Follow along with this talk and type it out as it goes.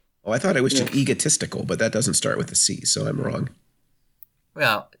Oh, I thought it was just egotistical, but that doesn't start with a C, so I'm wrong.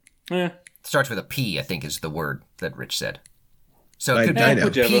 Well, Yeah. it starts with a P, I think is the word that Rich said. So I it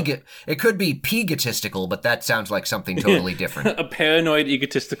know. it could be pegotistical, but that sounds like something totally different. A paranoid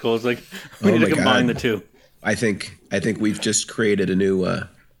egotistical is like, we Oh need my to combine God. the two. I think we've just created a new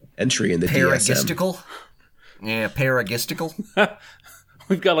entry in the DSM. Paragistical? Yeah, paragistical.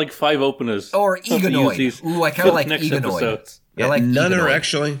 We've got like 5 openers. Or We'll have to use egonoid. these Ooh, I for kind of the like next egonoid. episodes. I like none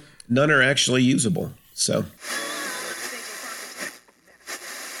egonoid. are actually usable. So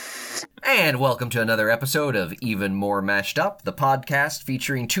And welcome to another episode of Even More Mashed Up, the podcast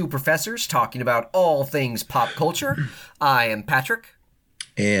featuring 2 professors talking about all things pop culture. I am Patrick.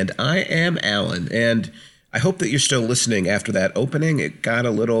 and I am Alan, and I hope that you're still listening after that opening. It got a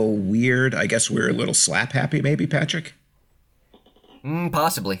little weird. I guess we're a little slap happy, maybe, Patrick?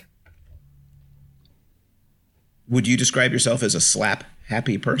 Possibly. Would you describe yourself as a slap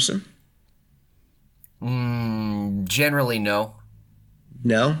happy person? Generally, no.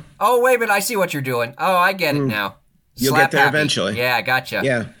 No? Oh, wait a minute, I see what you're doing. Oh, I get it now. You'll Slap get there happy. eventually. Yeah, I gotcha.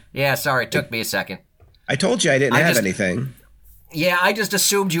 Yeah. Yeah, sorry, it took me a second. I told you I didn't have just- anything. Yeah, I just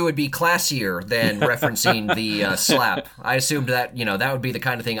assumed you would be classier than referencing the slap. I assumed that, that would be the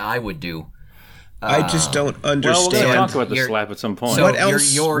kind of thing I would do. I just don't Well, we're going to understand. talk about the You're- slap at some point. So What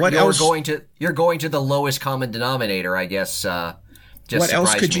else- You're, what you're else- going to the lowest common denominator, I guess. Just What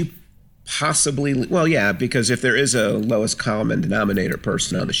else surprised could me. you possibly... Well, yeah, because if there is a lowest common denominator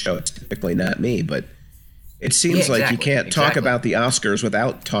person on the show, it's typically not me, but it seems Yeah, like you exactly, can't talk exactly. about the Oscars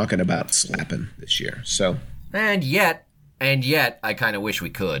without talking about slapping this year. So, And yet, I kind of wish we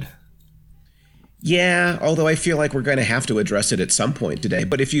could. yeah, although I feel like we're going to have to address it at some point today.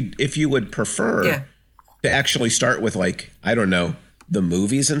 But if you would prefer Yeah. to actually start with, like, I don't know, the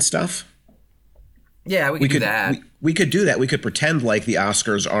movies and stuff, Yeah, we could do that. we could do that. We could pretend like the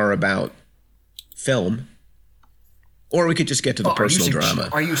Oscars are about film, or we could just get to the Oh, personal drama.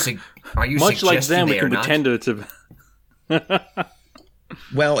 Are you Much like suggesting them, we they can are not? pretend it's a...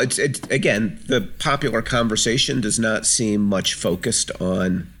 Well, it's again, the popular conversation does not seem much focused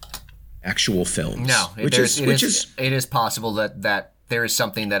on actual films. No, which is it is possible that there is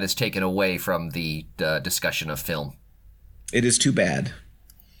something that is taken away from the discussion of film. it is too bad.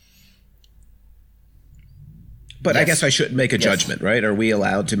 But I Yes. guess I shouldn't make a judgment, right? Are we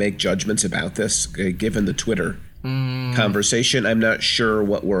allowed to make judgments about this? Given the Twitter conversation, I'm not sure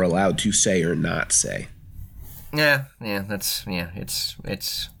what we're allowed to say or not say. It's.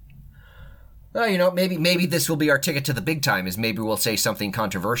 Well, maybe this will be our ticket to the big time. Is maybe we'll say something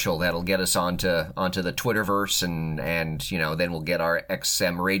controversial that'll get us onto the Twitterverse, and then we'll get our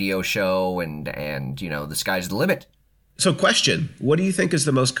XM radio show, and the sky's the limit. So, question: what do you think is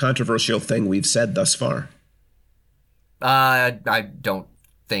the most controversial thing we've said thus far? I don't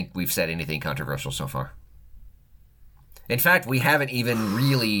think we've said anything controversial so far. In fact, we haven't even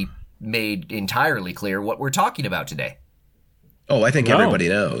really made entirely clear what we're talking about today. Oh, I think No. everybody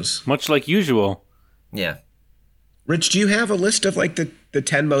knows. Much like usual. Yeah. Rich, do you have a list of like the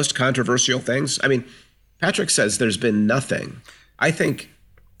 10 most controversial things? I mean, Patrick says there's been nothing. I think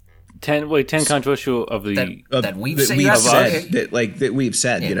 10 controversial of the... That we've that said. we've Yes, said okay. that we've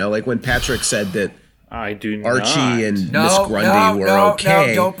said, like when Patrick said that I do not. Archie and No, Miss Grundy were okay.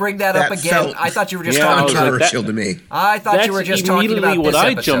 No, don't bring that up again. felt I thought you were just Yeah, I talking was about. like, controversial to me. I thought That's you were just talking immediately about what this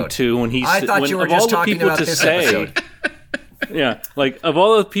I episode. jumped to when he I said... thought when, you were of just all the talking people about to this say, episode. Yeah, like, of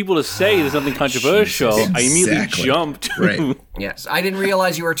all the people to say there's something controversial, Jesus. I immediately Exactly. jumped to... Right. Yes, I didn't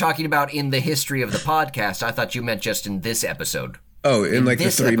realize you were talking about in the history of the podcast. I thought you meant just in this episode. Oh, in like the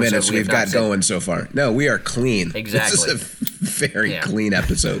this 3 episode, minutes we have we've not got said- going so far. No, we are clean. Exactly. This is a very Yeah. clean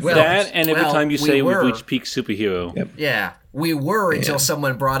episode. Well, That, and every Well, time you we say were- we've reached peak superhero. Yep. Yeah, we were until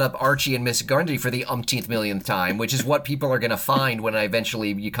someone brought up Archie and Miss Grundy for the umpteenth millionth time, which is what people are going to find when I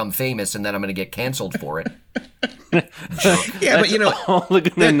eventually become famous, and then I'm going to get canceled for it. Yeah, but All they're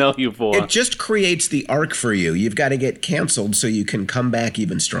gonna know you for. it just creates the arc for you. You've got to get canceled so you can come back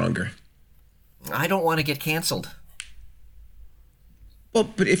even stronger. I don't want to get canceled. Well,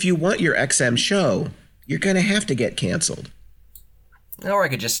 but if you want your XM show, you're going to have to get canceled. Or I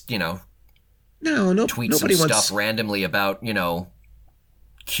could just, No, tweet nobody some wants. stuff randomly about,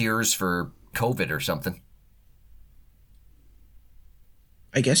 cures for COVID or something.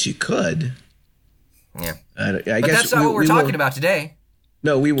 I guess you could. Yeah. I But guess that's not what we're talking about today.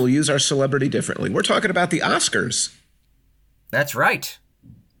 No, we will use our celebrity differently. We're talking about the Oscars. That's right.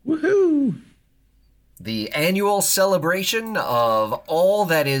 Woohoo! The annual celebration of all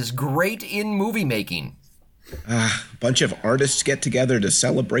that is great in movie making. A bunch of artists get together to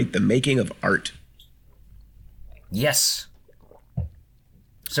celebrate the making of art. Yes.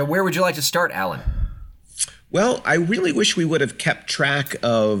 So where would you like to start, Alan? Well, I really wish we would have kept track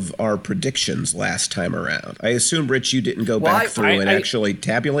of our predictions last time around. I assume, Rich, you didn't go back through and actually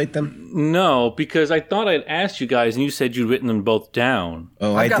tabulate them? No, because I thought I'd asked you guys, and you said you'd written them both down.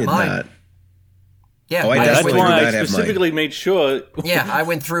 Oh, I did not. Yeah, I that's definitely why did I not have specifically mine. made sure. Yeah, I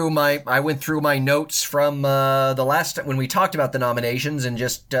went through my notes from the last when we talked about the nominations and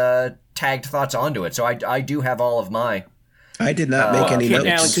just tagged thoughts onto it. So I do have all of my. I did not make any notes.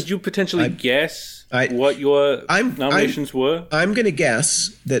 Alan, could you potentially guess what your nominations were? I'm going to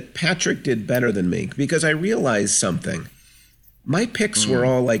guess that Patrick did better than me because I realized something. My picks were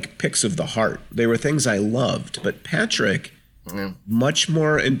all like picks of the heart. They were things I loved, but Patrick, much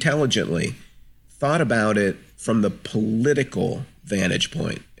more intelligently, thought about it from the political vantage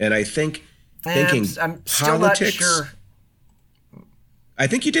point. And I think thinking I'm still politics. not sure. I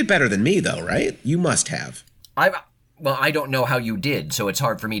think you did better than me, though, right? You must have. Well, I don't know how you did, so it's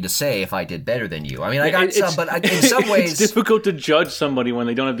hard for me to say if I did better than you. I mean, I got some, but in some ways... It's difficult to judge somebody when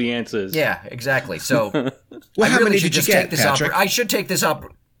they don't have the answers. Yeah, exactly. So, well, how many did you get, Patrick? I should take this up...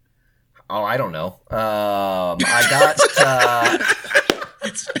 Oh, I don't know. I got...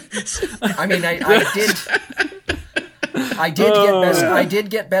 I mean, I did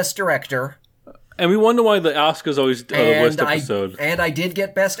get Best Director. And we wonder why the Oscars always are the worst episode. And I did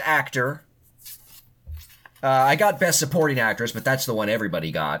get Best Actor. I got Best Supporting Actress, but that's the one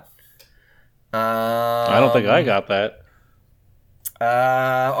everybody got. I don't think I got that.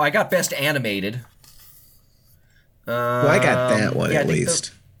 I got Best Animated. Well, I got that one at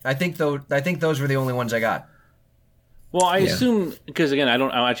least. I think those were the only ones I got. Well, I assume, because again, I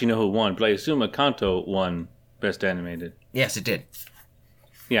don't actually know who won, but I assume Encanto won Best Animated. Yes, it did.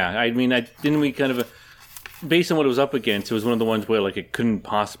 Yeah, I mean, didn't we kind of, based on what it was up against, it was one of the ones where like it couldn't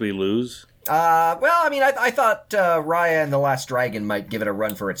possibly lose. Well, I mean, I thought Raya and the Last Dragon might give it a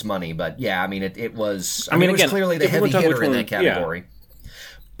run for its money, but yeah, I mean, it was. I mean, it was clearly the heavy hitter in that category. Yeah.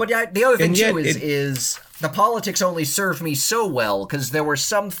 But yeah, the other thing too is the politics only served me so well because there were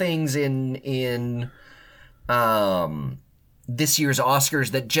some things in this year's Oscars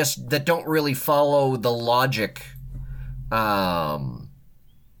that don't really follow the logic that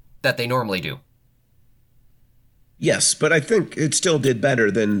they normally do. Yes, but I think it still did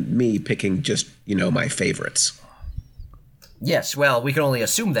better than me picking just, my favorites. Yes, well, we can only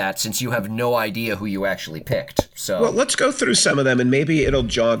assume that since you have no idea who you actually picked. So, well, let's go through some of them and maybe it'll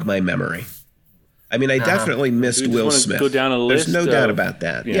jog my memory. I mean, I definitely missed Will Smith. Go down a list. There's no doubt about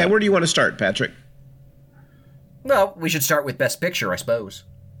that. Yeah, where do you want to start, Patrick? Well, we should start with Best Picture, I suppose.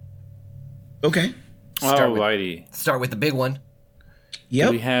 Okay. Start with the big one.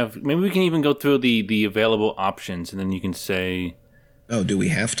 Yep. Maybe we can even go through the available options, and then you can say... Oh, do we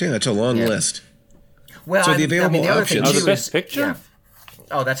have to? That's a long list. Well, so the available options... the Best Picture? Yeah.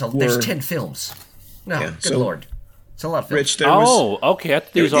 Oh, there's 10 films. No, good Lord. It's a lot of films. Rich, there was... Oh, okay. I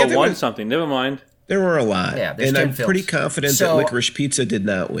thought there was all one something. Never mind. There were a lot. Yeah, there's 10 films. films. Pretty confident that Licorice Pizza did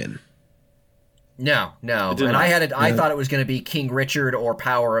not win. No. And I thought it was going to be King Richard or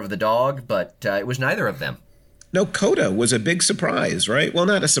Power of the Dog, but it was neither of them. No, Coda was a big surprise, right? Well,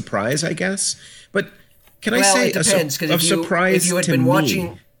 not a surprise, I guess. But can I say it depends, a surprise if you had to been me?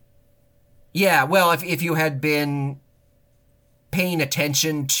 Watching, yeah, well, if you had been paying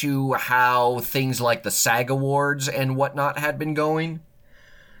attention to how things like the SAG Awards and whatnot had been going,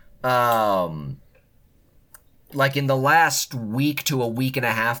 like in the last week to a week and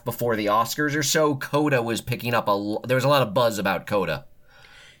a half before the Oscars or so, Coda was picking up there was a lot of buzz about Coda.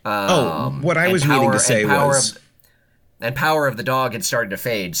 What I was meaning to say was... And Power of the Dog had started to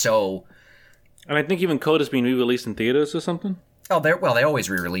fade, so... And I think even Coda's being re-released in theaters or something? Oh, they always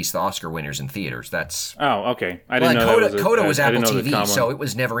re-release the Oscar winners in theaters. That's... Oh, okay. I didn't know Coda was Apple TV, so it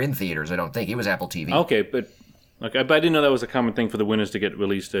was never in theaters, I don't think. It was Apple TV. Okay, but I didn't know that was a common thing for the winners to get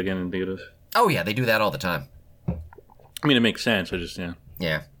released again in theaters. Oh, yeah, they do that all the time. I mean, it makes sense.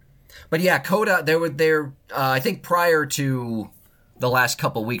 Yeah. But yeah, Coda, I think prior to the last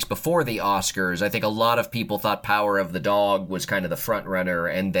couple weeks before the Oscars, I think a lot of people thought Power of the Dog was kind of the front runner,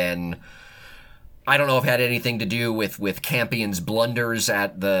 and then I don't know if it had anything to do with Campion's blunders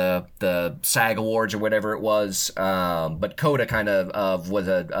at the SAG Awards or whatever it was, but Coda kind of was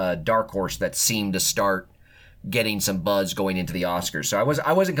a dark horse that seemed to start getting some buzz going into the Oscars. So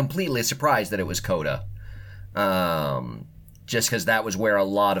I wasn't completely surprised that it was Coda. Just because that was where a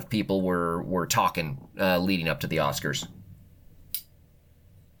lot of people were talking leading up to the Oscars.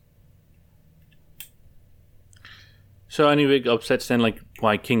 So any big upsets then, like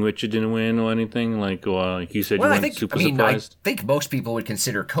why King Richard didn't win or anything? Like you said, you weren't super surprised? I think most people would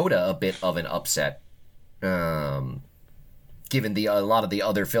consider Coda a bit of an upset. given a lot of the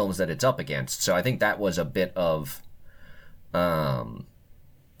other films that it's up against. So I think that was a bit of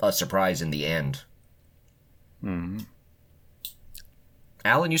a surprise in the end. Mm-hmm.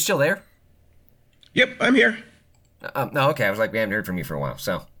 Alan, you still there? Yep, I'm here. No, okay. I was like, we haven't heard from you for a while,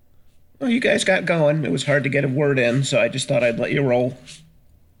 so. Well, you guys got going. It was hard to get a word in, so I just thought I'd let you roll.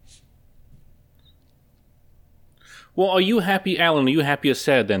 Well, are you happy, Alan? Are you happy or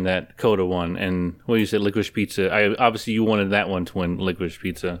sad then that Coda won? And what you said, Licorice Pizza. Obviously you wanted that one to win, Licorice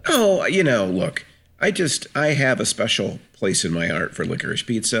Pizza. Oh, look, I have a special place in my heart for Licorice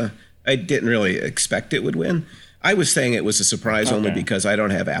Pizza. I didn't really expect it would win. I was saying it was a surprise only because I don't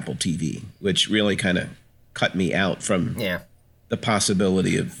have Apple TV, which really kind of cut me out from the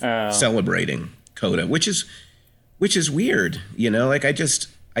possibility of celebrating Coda, which is weird. Like I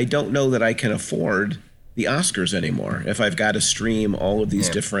don't know that I can afford the Oscars anymore if I've got to stream all of these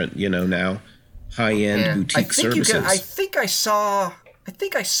different, now high-end boutique services. I think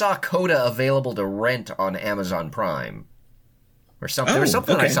I saw Coda available to rent on Amazon Prime or something. There was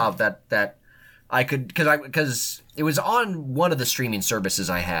something I saw that I could, because it was on one of the streaming services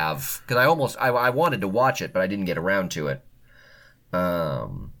I have, because I wanted to watch it, but I didn't get around to it. But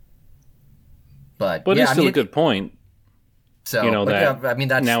it's still a good point. So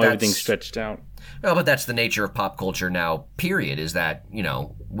that's now everything's stretched out. Well, but that's the nature of pop culture now, period, is that,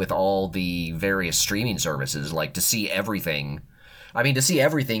 with all the various streaming services, like to see everything,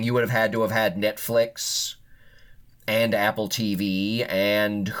 you would have had to have had Netflix and Apple TV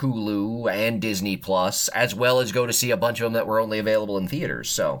and Hulu and Disney Plus, as well as go to see a bunch of them that were only available in theaters,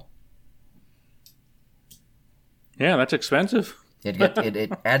 so. Yeah, that's expensive.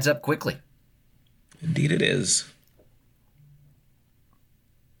 It adds up quickly. Indeed it is.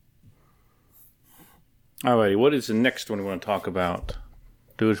 Alrighty, what is the next one we want to talk about?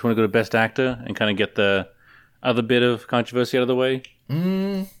 Do we just want to go to Best Actor and kind of get the other bit of controversy out of the way?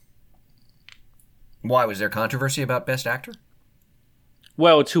 Why, was there controversy about Best Actor?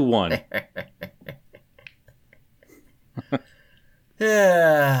 Well, it's who won.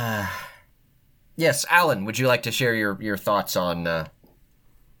 Yes, Alan, would you like to share your thoughts on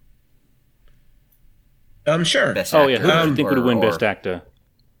sure. Best Actor? Oh, yeah, who do you think would win Best Actor?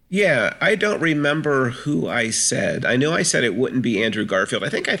 Yeah, I don't remember who I said. I know I said it wouldn't be Andrew Garfield. I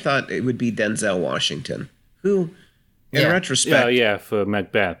think I thought it would be Denzel Washington, who, in retrospect... for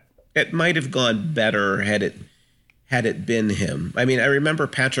Macbeth. It might have gone better had it been him. I mean, I remember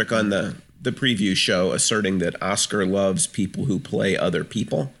Patrick on the preview show asserting that Oscar loves people who play other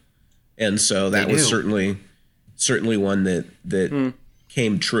people. And so that was certainly one that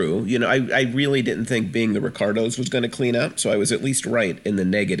came true. I really didn't think Being the Ricardos was going to clean up, so I was at least right in the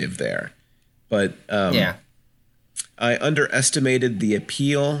negative there. But I underestimated the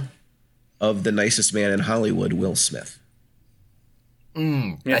appeal of the nicest man in Hollywood, Will Smith.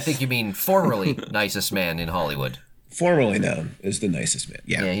 Yes. I think you mean formerly nicest man in Hollywood. Formerly known as the nicest man.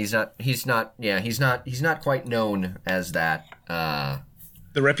 Yeah. Yeah, he's not quite known as that.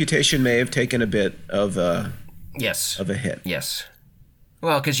 The reputation may have taken a bit of a hit. Yes.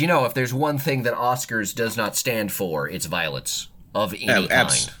 Well, because, if there's one thing that Oscars does not stand for, it's violence of any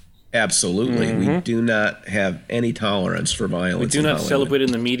kind. Absolutely. Mm-hmm. We do not have any tolerance for violence. We do not celebrate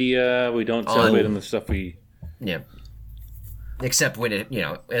in the media. We don't celebrate in the stuff we... Yeah. Except when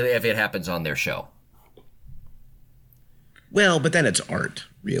if it happens on their show. Well, but then it's art,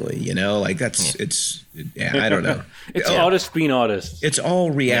 really, like that's, I don't know. It's artists being artists. It's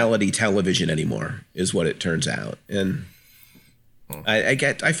all reality television anymore, is what it turns out. And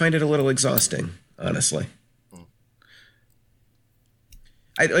I find it a little exhausting, honestly.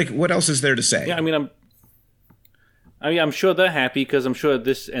 What else is there to say? Yeah, I'm sure they're happy because I'm sure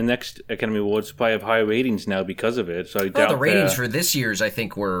this and next Academy Awards probably have higher ratings now because of it. So I doubt the ratings for this year's, I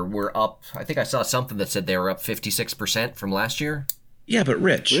think, were up. I think I saw something that said they were up 56% from last year. Yeah, but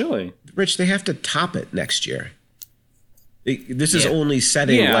Rich, they have to top it next year. This is only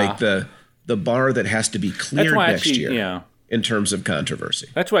setting like the bar that has to be cleared next year. Yeah. In terms of controversy.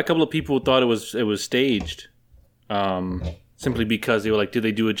 That's why a couple of people thought it was staged, simply because they were like, did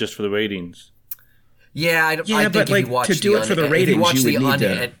they do it just for the ratings? Yeah, I think but if you watch to do it for the ratings,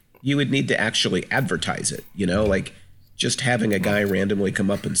 you would need to actually advertise it. Like just having a guy randomly come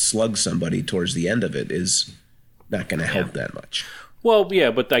up and slug somebody towards the end of it is not going to help that much. Well, yeah,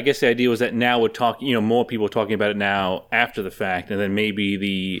 but I guess the idea was that now we're talking, more people are talking about it now after the fact, and then maybe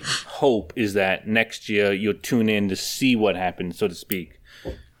the hope is that next year you'll tune in to see what happened, so to speak.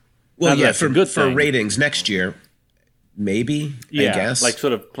 Well, for ratings next year. Maybe, I guess. Like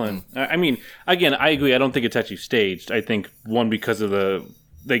sort of plan. I mean, again, I agree. I don't think it's actually staged. I think, one, because of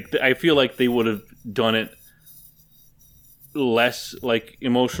I feel like they would have done it less like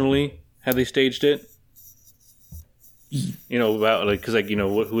emotionally had they staged it. You know, about like because like you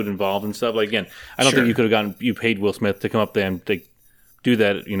know who it involved and stuff. Like again, I don't think you could have you paid Will Smith to come up there and like do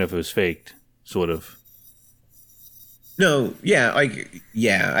that. You know, if it was faked, sort of. No,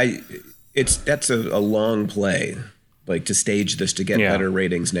 that's a long play, like to stage this to get better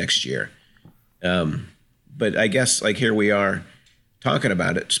ratings next year. But I guess like here we are talking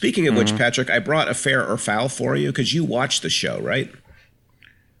about it. Speaking of which, Patrick, I brought a fair or foul for you because you watched the show, right?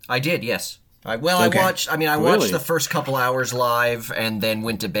 I did, yes. I watched the first couple hours live and then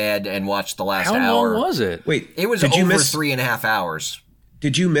went to bed and watched the last hour. How long was it? Wait, it was over 3.5 hours.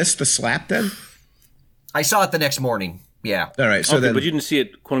 Did you miss the slap then? I saw it the next morning. Yeah. All right. So then, but you didn't see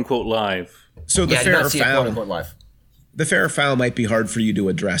it "quote unquote" live. So the fair or foul, live. The fair or foul might be hard for you to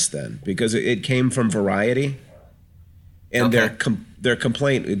address then because it came from Variety, and their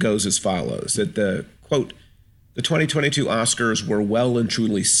complaint goes as follows: that the quote. The 2022 Oscars were well and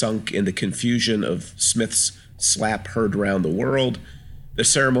truly sunk in the confusion of Smith's slap heard around the world. The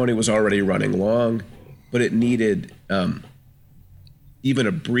ceremony was already running long, but it needed even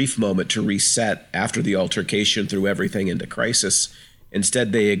a brief moment to reset after the altercation threw everything into crisis.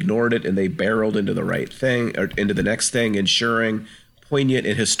 Instead, they ignored it and they barreled into the right thing, or into the next thing, ensuring poignant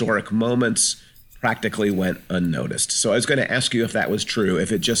and historic moments practically went unnoticed. So I was going to ask you if that was true,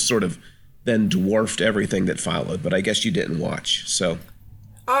 if it just sort of then dwarfed everything that followed, but I guess you didn't watch. So,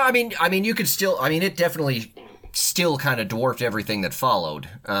 I mean, you could still. I mean, it definitely still kind of dwarfed everything that followed.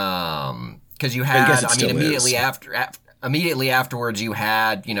 Because you had, immediately afterwards, you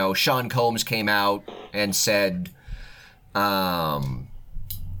had, you know, Sean Combs came out and said, something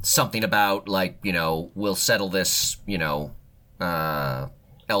about like, you know, we'll settle this, you know,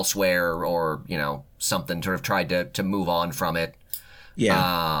 elsewhere, or you know, something. Sort of tried to move on from it.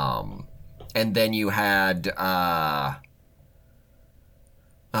 Yeah. And then you had, what?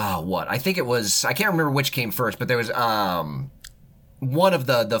 I think it was, I can't remember which came first, but there was one of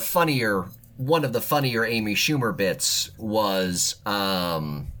the funnier Amy Schumer bits was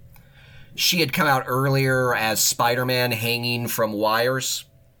she had come out earlier as Spider-Man hanging from wires.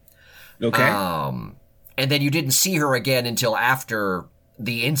 Okay. And then you didn't see her again until after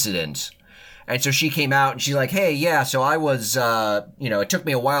the incident. And so she came out and she's like, hey, yeah, so I was, it took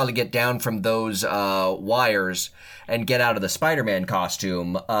me a while to get down from those wires and get out of the Spider-Man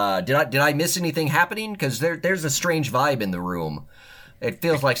costume. Did I miss anything happening? Because there's a strange vibe in the room. It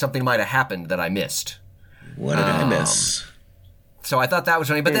feels like something might have happened that I missed. What did I miss? So I thought that was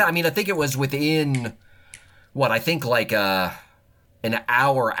funny. But then, I mean, I think it was within, I think like an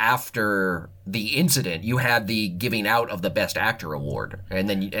hour after the incident, you had the giving out of the Best Actor award. And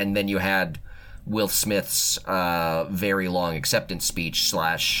then you had Will Smith's very long acceptance speech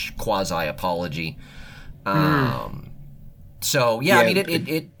 / quasi apology. So yeah, I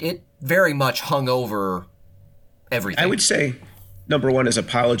mean it very much hung over everything. I would say number one, as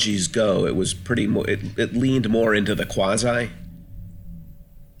apologies go, it was pretty it leaned more into the quasi.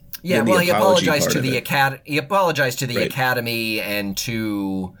 Yeah, well, he apologized to the Academy and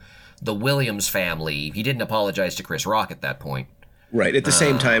to the Williams family. He didn't apologize to Chris Rock at that point. Right. At the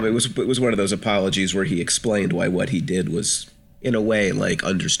same time, it was one of those apologies where he explained why what he did was, in a way, like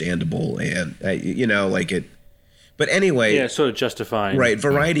understandable and like it. But anyway, yeah, sort of justifying. Right.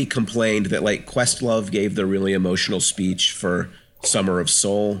 Variety complained that like Questlove gave the really emotional speech for Summer of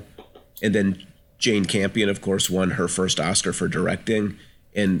Soul, and then Jane Campion, of course, won her first Oscar for directing.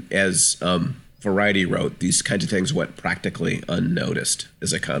 And as Variety wrote, these kinds of things went practically unnoticed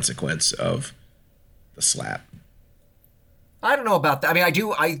as a consequence of the slap. I don't know about that. I mean,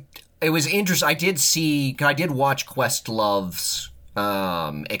 it was interesting. I did watch Questlove's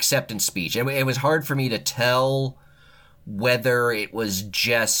acceptance speech. And it was hard for me to tell whether it was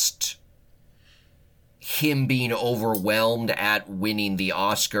just him being overwhelmed at winning the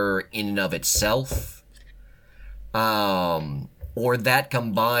Oscar in and of itself. Or that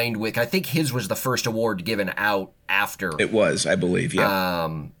combined with, I think his was the first award given out after. It was, I believe, yeah.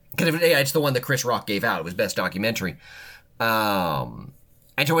 Because it's the one that Chris Rock gave out. It was Best Documentary.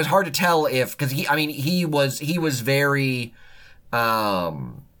 And so it was hard to tell because he was very, I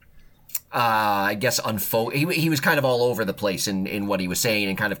guess, he was kind of all over the place in what he was saying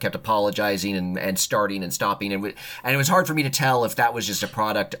and kind of kept apologizing and starting and stopping. And it was hard for me to tell if that was just a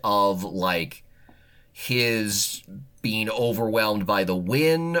product of, like, his being overwhelmed by the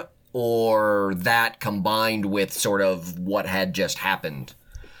win or that combined with sort of what had just happened.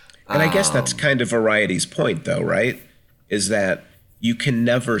 And I guess that's kind of Variety's point, though, right? Is that you can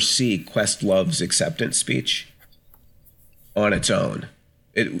never see Questlove's acceptance speech on its own.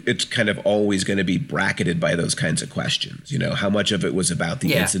 it's kind of always going to be bracketed by those kinds of questions. How much of it was about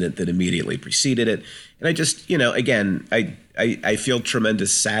the incident that immediately preceded it. And I just, again, I feel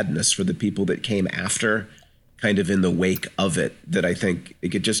tremendous sadness for the people that came after, kind of in the wake of it, that I think it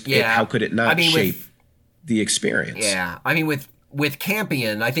could just, how could it not shape the experience? Yeah. I mean, with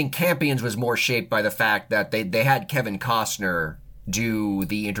Campion, I think Campion's was more shaped by the fact that they had Kevin Costner do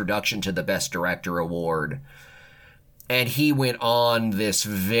the introduction to the Best Director award. And he went on this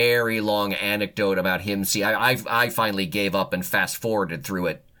very long anecdote about him. See, I finally gave up and fast forwarded through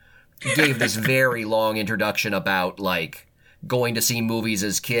it. He gave this very long introduction about, like, going to see movies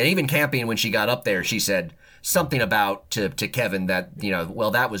as kid. Even Campion, when she got up there, she said something about to Kevin that,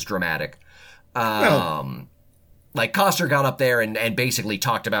 that was dramatic. Like, Costner got up there and basically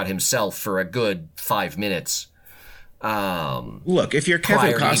talked about himself for a good 5 minutes. Look, if you're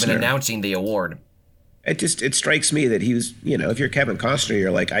Kevin prior Costner, to even announcing the award. It strikes me that he was, if you're Kevin Costner, you're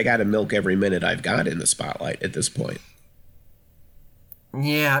like, I got to milk every minute I've got in the spotlight at this point.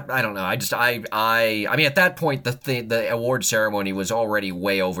 Yeah, I don't know. I mean, at that point, the award ceremony was already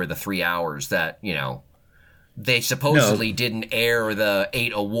way over the 3 hours that, they supposedly didn't air the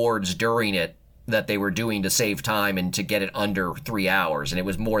 8 awards during it that they were doing to save time and to get it under 3 hours. And it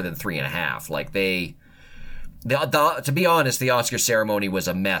was more than 3.5. Like to be honest, the Oscar ceremony was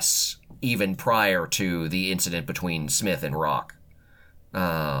a mess even prior to the incident between Smith and Rock.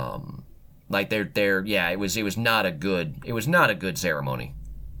 Like it was not a good ceremony.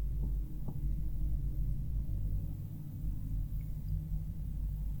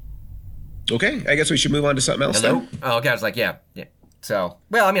 Okay, I guess we should move on to something else. Hello? Then. Oh, okay. I was like, yeah. So,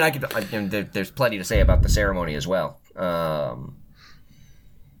 well, I mean, there's plenty to say about the ceremony as well.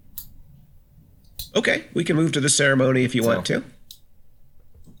 Okay, we can move to the ceremony if you want to.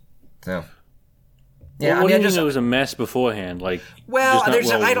 So, yeah, well, I mean, it was a mess beforehand. Like,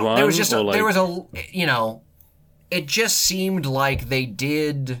 it just seemed like they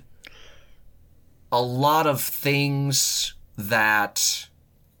did a lot of things that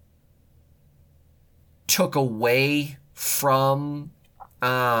took away from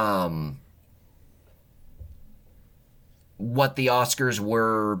what the Oscars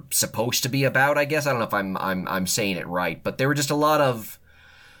were supposed to be about. I guess I don't know if I'm saying it right, but there were just a lot of,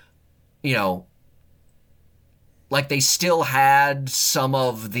 like they still had some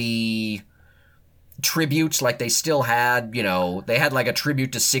of the tributes, like they still had, they had like a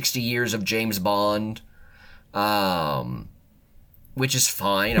tribute to 60 years of James Bond, which is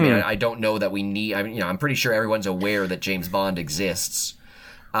fine. I mean, I don't know that we need, I'm pretty sure everyone's aware that James Bond exists.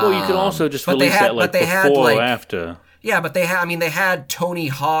 Well, you could also just release that like before or after. Yeah, but they had Tony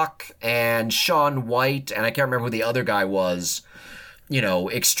Hawk and Shaun White, and I can't remember who the other guy was,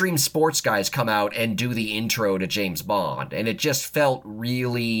 extreme sports guys come out and do the intro to James Bond. And it just felt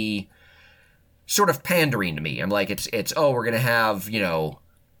really sort of pandering to me. I'm like, we're going to have,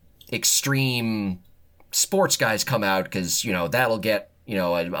 extreme sports guys come out because, that'll get, a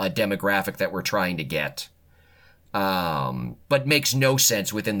demographic that we're trying to get. But makes no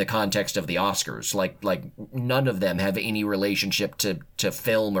sense within the context of the Oscars. Like none of them have any relationship to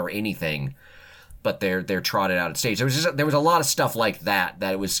film or anything, but they're trotted out on stage. There was a lot of stuff like that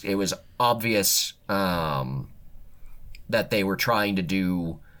it was obvious that they were trying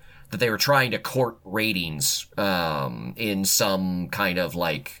to court ratings in some kind of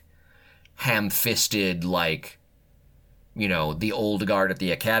like ham-fisted like, the old guard at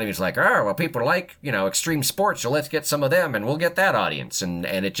the Academy is like, oh, well, people like, extreme sports, so let's get some of them and we'll get that audience. And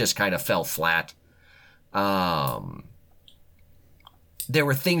it just kind of fell flat. There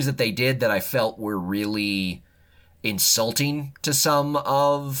were things that they did that I felt were really insulting to some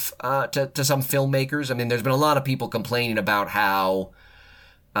of, to some filmmakers. I mean, there's been a lot of people complaining about how,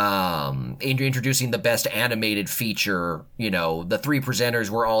 introducing the best animated feature, the 3 presenters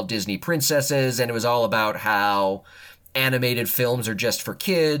were all Disney princesses, and it was all about how animated films are just for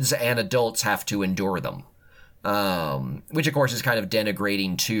kids and adults have to endure them. Which of course is kind of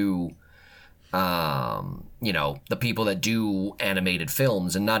denigrating to, the people that do animated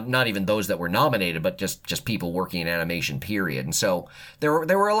films, and not even those that were nominated, but just people working in animation, period. And so there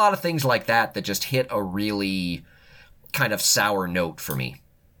were a lot of things like that just hit a really kind of sour note for me.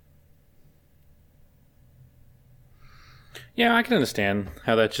 Yeah, I can understand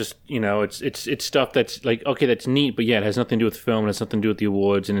how that's just, it's stuff that's like, okay, that's neat, but yeah, it has nothing to do with film, it has nothing to do with the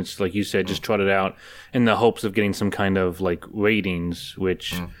awards, and it's like you said, just trotted out in the hopes of getting some kind of like ratings,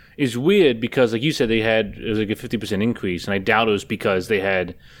 which is weird because, like you said, it was like a 50% increase, and I doubt it was because they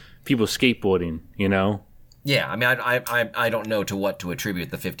had people skateboarding, Yeah, I mean, I don't know to what to attribute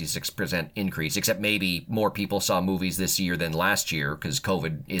the 56% increase, except maybe more people saw movies this year than last year because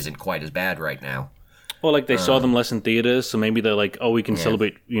COVID isn't quite as bad right now. Well, like they saw them less in theaters, so maybe they're like, oh, we can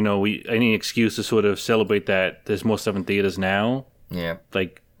celebrate, any excuse to sort of celebrate that there's more stuff in theaters now. Yeah.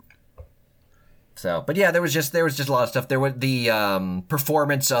 Like, so, but yeah, there was just a lot of stuff. There was the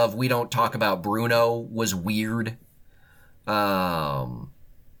performance of "We Don't Talk About Bruno" was weird, because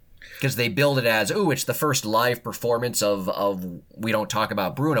they billed it as, "Ooh, it's the first live performance of We Don't Talk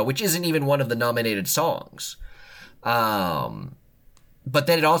About Bruno," which isn't even one of the nominated songs. But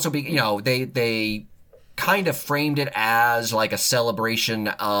then it also they kind of framed it as like a celebration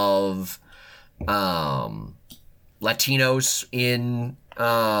of Latinos in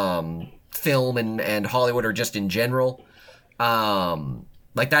film and Hollywood, or just in general.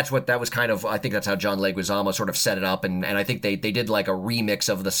 Like that was kind of, I think that's how John Leguizamo sort of set it up, and I think they did like a remix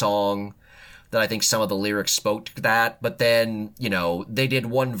of the song that I think some of the lyrics spoke to that, but then, they did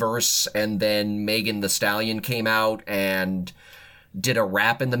one verse and then Megan Thee Stallion came out and did a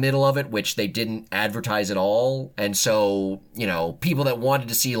rap in the middle of it, which they didn't advertise at all. And so, people that wanted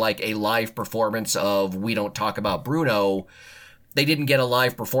to see like a live performance of We Don't Talk About Bruno, they didn't get a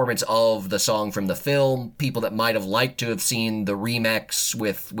live performance of the song from the film. People that might have liked to have seen the remix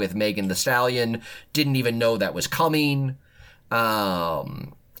with Megan Thee Stallion didn't even know that was coming.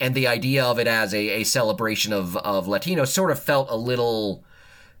 And the idea of it as a celebration of Latinos sort of felt a little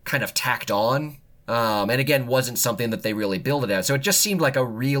kind of tacked on. And again, wasn't something that they really built it as. So it just seemed like a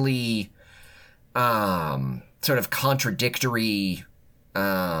really sort of contradictory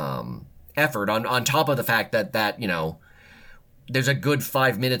effort on top of the fact that there's a good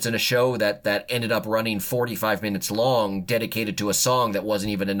 5 minutes in a show that ended up running 45 minutes long, dedicated to a song that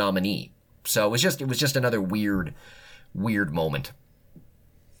wasn't even a nominee. So it was just another weird moment.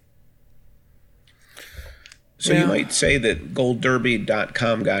 So you might say that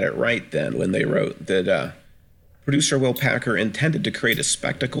GoldDerby.com got it right then when they wrote that producer Will Packer intended to create a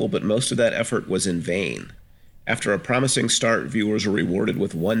spectacle, but most of that effort was in vain. After a promising start, viewers were rewarded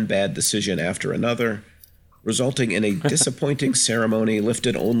with one bad decision after another, resulting in a disappointing ceremony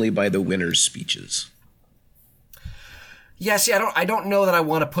lifted only by the winners' speeches. Yeah, see, I don't know that I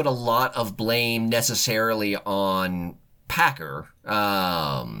want to put a lot of blame necessarily on Packer.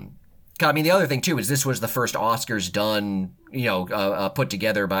 I mean, the other thing too is this was the first Oscars done, put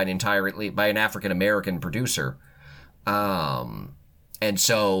together by an African American producer, and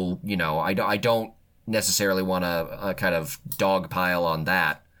so I don't necessarily want to kind of dogpile on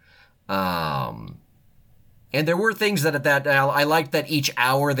that. And there were things that I liked that each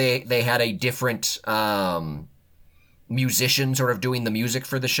hour they had a different musician sort of doing the music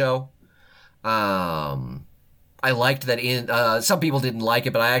for the show. I liked that some people didn't like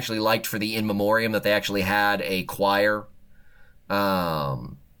it, but I actually liked for the In Memoriam that they actually had a choir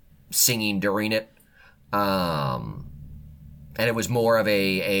singing during it. And it was more of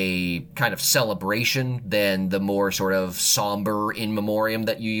a kind of celebration than the more sort of somber In Memoriam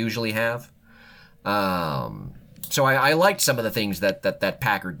that you usually have. So I liked some of the things that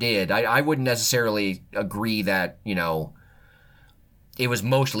Packer did. I wouldn't necessarily agree that, it was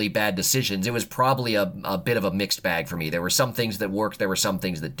mostly bad decisions. It was probably a bit of a mixed bag for me. There were some things that worked, there were some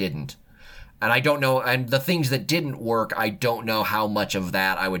things that didn't. And I don't know, and the things that didn't work, I don't know how much of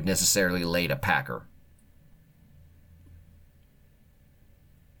that I would necessarily lay to Packer.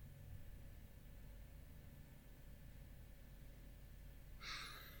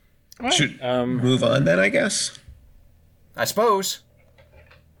 Right. Should move on then, I guess? I suppose.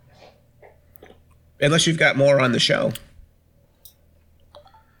 Unless you've got more on the show.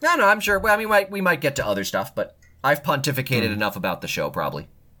 No, I'm sure. Well, I mean, we might get to other stuff, but I've pontificated enough about the show, probably.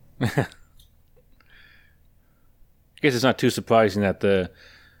 I guess it's not too surprising that the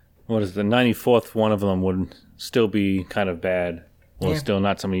 94th one of them would still be kind of bad. Well, still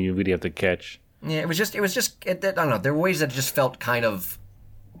not something you really have to catch. Yeah, it was just. I don't know. There were ways that it just felt kind of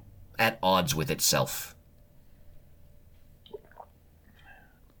at odds with itself.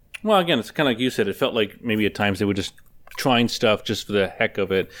 Well, again, it's kind of like you said. It felt like maybe at times they were just trying stuff just for the heck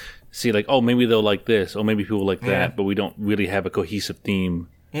of it. See, like, oh, maybe they'll like this, or maybe people like that, but we don't really have a cohesive theme.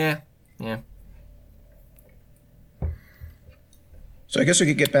 Yeah. So I guess we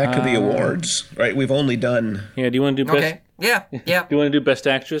could get back to the awards, right? We've only done... Yeah, do you want to do best... Okay, yeah. Do you want to do Best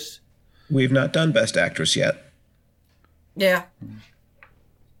Actress? We've not done Best Actress yet. Yeah.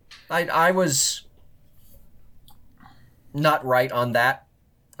 I was not right on that.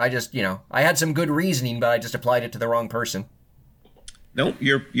 I just, I had some good reasoning, but I just applied it to the wrong person. No,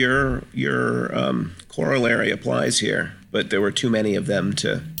 your corollary applies here, but there were too many of them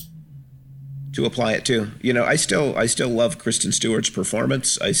to to apply it to. I still love Kristen Stewart's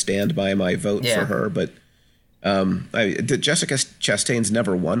performance. I stand by my vote for her, but Jessica Chastain's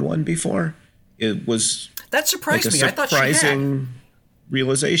never won one before. It was that surprised me. I thought she had. Surprising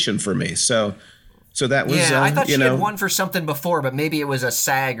realization for me. So that was I thought she had won for something before, but maybe it was a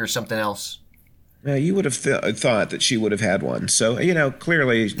SAG or something else. You would have thought that she would have had one. So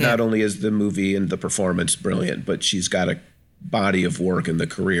clearly, not only is the movie and the performance brilliant, but she's got a body of work in the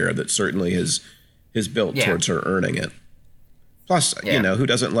career that certainly has built towards her earning it. Plus, who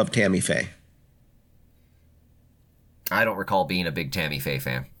doesn't love Tammy Faye? I don't recall being a big Tammy Faye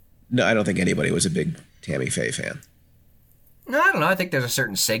fan. No, I don't think anybody was a big Tammy Faye fan. No, I don't know. I think there's a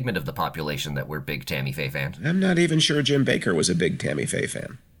certain segment of the population that were big Tammy Faye fans. I'm not even sure Jim Baker was a big Tammy Faye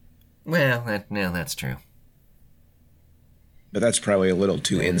fan. Well, that's true. But that's probably a little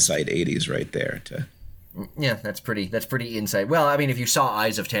too inside 80s right there. Yeah, that's pretty inside. Well, I mean, if you saw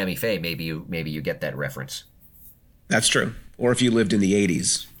Eyes of Tammy Faye, maybe you get that reference. That's true. Or if you lived in the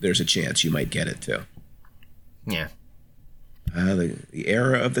 80s, there's a chance you might get it too. Yeah. The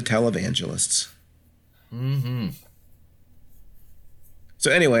era of the televangelists. Mm-hmm.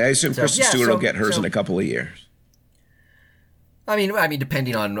 So anyway, I assume Kristen Stewart will get hers in a couple of years. I mean,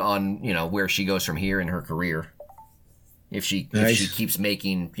 depending on where she goes from here in her career, if she keeps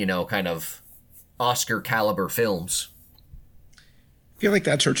making kind of Oscar caliber films. I feel like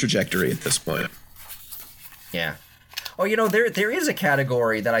that's her trajectory at this point. Yeah. Oh, there is a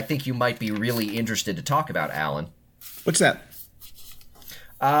category that I think you might be really interested to talk about, Alan. What's that?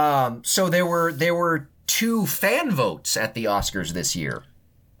 So there were 2 fan votes at the Oscars this year.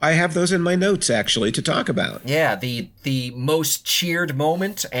 I have those in my notes, actually, to talk about. Yeah, the most cheered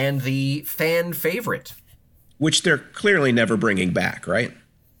moment and the fan favorite. Which they're clearly never bringing back, right?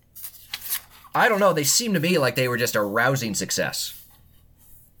 I don't know. They seem to me like they were just a rousing success.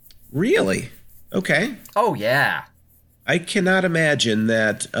 Really? Okay. Oh, yeah. I cannot imagine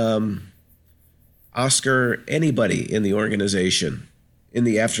that Oscar, anybody in the organization, in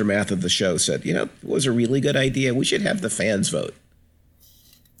the aftermath of the show said, it was a really good idea. We should have the fans vote.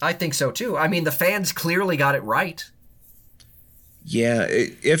 I think so, too. I mean, the fans clearly got it right. Yeah,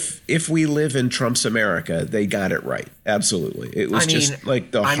 if we live in Trump's America, they got it right. Absolutely. It was just like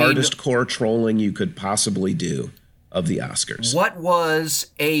the hardest core trolling you could possibly do of the Oscars. What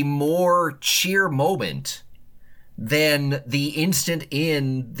was a more cheer moment than the instant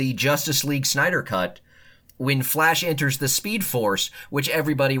in the Justice League Snyder Cut when Flash enters the Speed Force, which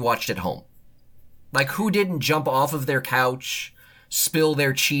everybody watched at home? Like, who didn't jump off of their couch, spill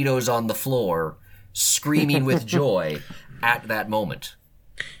their Cheetos on the floor, screaming with joy at that moment?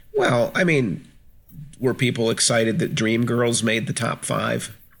 Well, I mean, were people excited that Dreamgirls made the top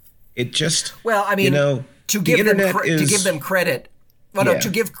 5? It just, well, I mean, to give them credit. Well, no,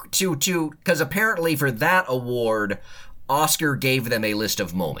 because apparently for that award, Oscar gave them a list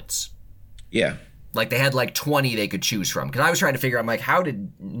of moments. Yeah. Like they had like 20 they could choose from. Because I was trying to figure out, how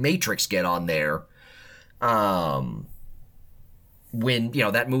did Matrix get on there? When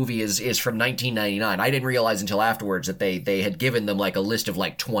that movie is from 1999. I didn't realize until afterwards that they had given them like a list of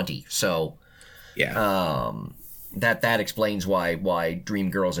like 20. So yeah, that explains why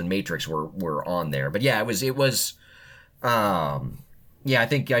Dreamgirls and Matrix were on there. But yeah, it was I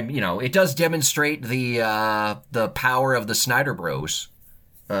think it does demonstrate the power of the Snyder Bros.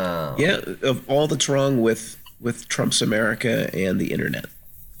 Of all that's wrong with Trump's America and the internet,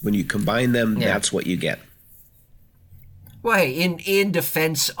 when you combine them, that's what you get. Well, hey, in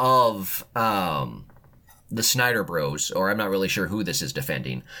defense of the Snyder Bros, or I'm not really sure who this is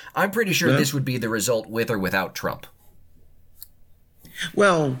defending, I'm pretty sure this would be the result with or without Trump.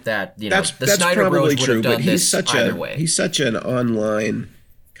 Well, that's Snyder probably Bros true, but he's such an online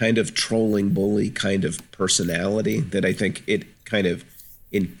kind of trolling bully kind of personality that I think it kind of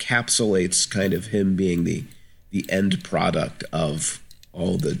encapsulates kind of him being the end product of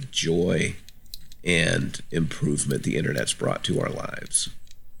all the joy and improvement the internet's brought to our lives.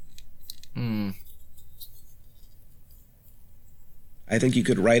 I think you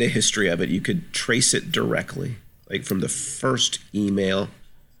could write a history of it. You could trace it directly, like from the first email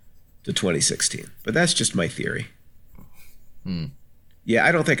to 2016. But that's just my theory. Yeah,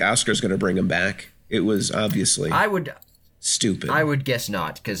 I don't think Oscar's going to bring him back. It was obviously stupid. I would guess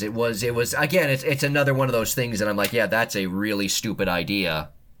not, because it was again, it's another one of those things that I'm like, yeah, that's a really stupid idea.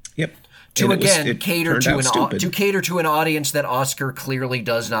 Yep. Cater to an audience that Oscar clearly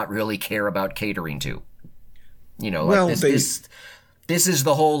does not really care about catering to. This is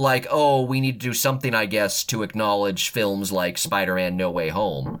the whole like, oh, we need to do something, I guess, to acknowledge films like Spider-Man No Way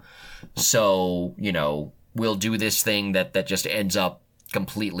Home. So, we'll do this thing that just ends up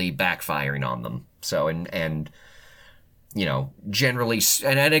completely backfiring on them. So, and you know, generally,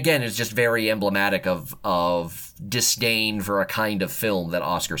 and again, it's just very emblematic of disdain for a kind of film that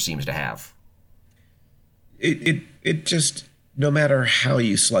Oscar seems to have. It just, no matter how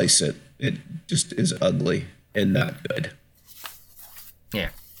you slice it, it just is ugly and not good. Yeah.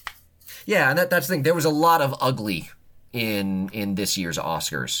 Yeah, and that's the thing. There was a lot of ugly in this year's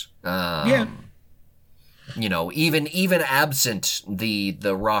Oscars. Yeah. You know, even absent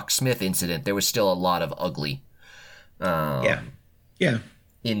the Rock Smith incident, there was still a lot of ugly. Yeah.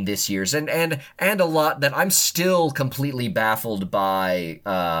 In this year's, and a lot that I'm still completely baffled by.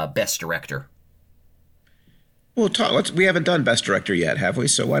 Best Director. Well, we haven't done Best Director yet, have we?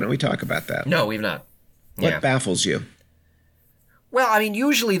 So why don't we talk about that? No, we've not. What baffles you? Well, I mean,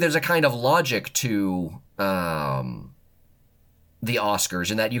 usually there's a kind of logic to the Oscars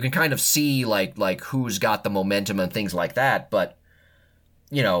in that you can kind of see like who's got the momentum and things like that. But,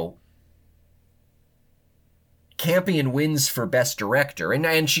 you know, Campion wins for Best Director,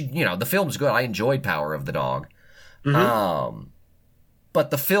 and she, you know, the film's good. I enjoyed Power of the Dog. Mm-hmm. But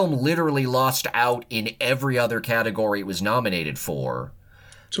the film literally lost out in every other category it was nominated for.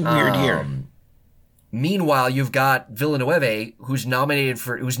 It's a weird year. Meanwhile, you've got Villeneuve, who's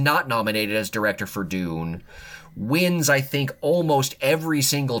not nominated as director for Dune, wins, I think, almost every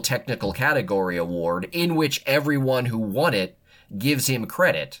single technical category award, in which everyone who won it gives him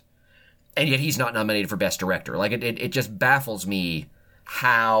credit, and yet he's not nominated for Best Director. Like, it just baffles me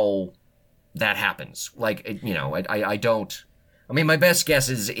how that happens. Like, you know, I don't... I mean, my best guess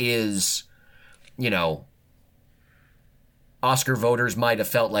is, you know, Oscar voters might have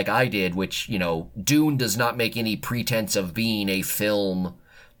felt like I did, which, you know, Dune does not make any pretense of being a film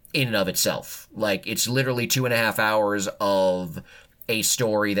in and of itself. Like, it's literally 2.5 hours of a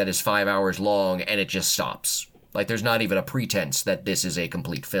story that is 5 hours long, and it just stops. Like, there's not even a pretense that this is a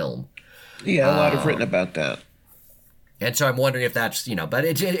complete film. Yeah, a lot have written about that. And so I'm wondering if that's, you know, but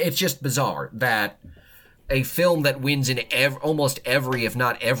it's just bizarre that a film that wins in almost every, if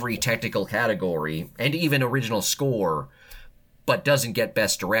not every, technical category, and even original score, but doesn't get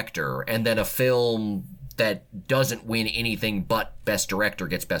Best Director, and then a film that doesn't win anything but Best Director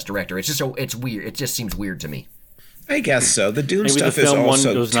gets Best Director. It's just it's weird. It just seems weird to me. I guess so. The Dune Maybe stuff the is film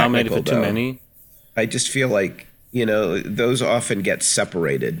also was nominated for too though. many. I just feel like, you know, those often get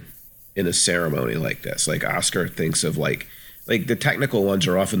separated in a ceremony like this. Like Oscar thinks of like the technical ones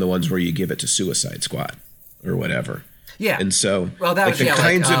are often the ones where you give it to Suicide Squad or whatever. Yeah. And so, well, that like was, the yeah,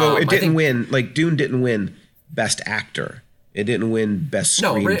 kinds like, of it didn't win. Like Dune didn't win Best Actor. It didn't win Best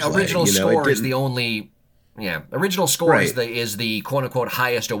Screenplay. No, original you know, score is the only. Yeah, original score Right. is the quote unquote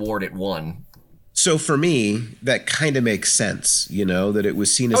highest award it won. So for me, that kind of makes sense. You know, that it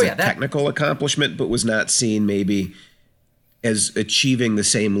was seen as technical accomplishment, but was not seen maybe as achieving the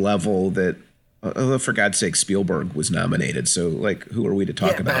same level that. For God's sake, Spielberg was nominated. So, like, who are we to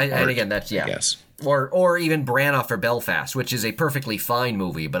talk about? And again, that's I guess. Or even Branagh for Belfast, which is a perfectly fine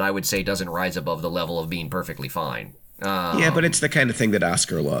movie, but I would say doesn't rise above the level of being perfectly fine. Yeah, but it's the kind of thing that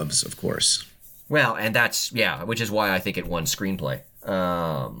Oscar loves, of course. Well, and that's which is why I think it won screenplay.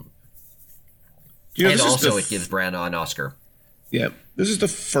 And also, it gives Branagh an Oscar. Yeah, this is the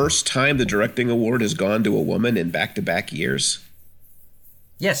first time the directing award has gone to a woman in back-to-back years.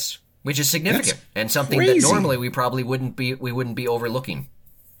 Yes. Which is significant and something crazy. that normally we probably wouldn't be overlooking.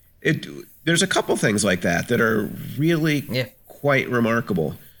 There's a couple things like that are really quite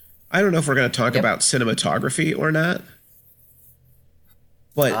remarkable. I don't know if we're going to talk about cinematography or not,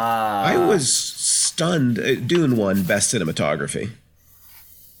 but I was stunned. Dune won Best Cinematography.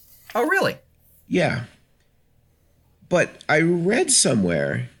 Oh, really? Yeah. But I read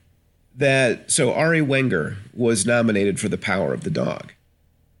somewhere that Ari Wenger was nominated for The Power of the Dog.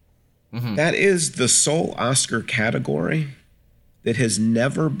 Mm-hmm. That is the sole Oscar category that has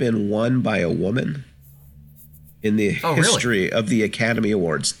never been won by a woman in the history of the Academy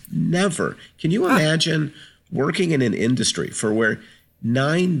Awards. Never. Can you imagine working in an industry for where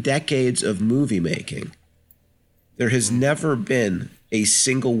 9 decades of movie making, there has never been a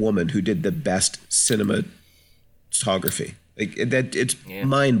single woman who did the best cinematography? Like that, it's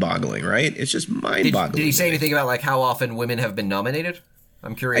mind-boggling, right? It's just mind-boggling. Did he say anything about like how often women have been nominated?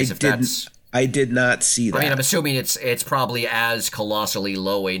 I'm curious if that's... I did not see that. I mean, I'm assuming it's probably as colossally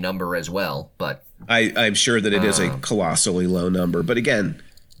low a number as well, but... I'm sure that it is a colossally low number. But again,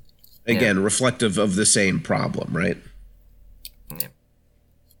 reflective of the same problem, right? Yeah.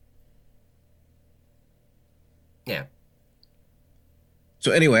 Yeah.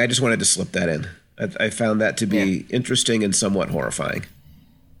 So anyway, I just wanted to slip that in. I found that to be interesting and somewhat horrifying.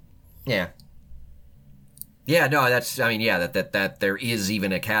 Yeah. Yeah, no, that's. I mean, yeah, that there is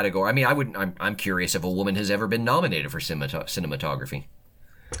even a category. I mean, I wouldn't. I'm curious if a woman has ever been nominated for cinematography.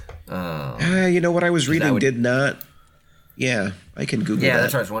 You know what I was reading would- did not. Yeah, I can Google Yeah, that.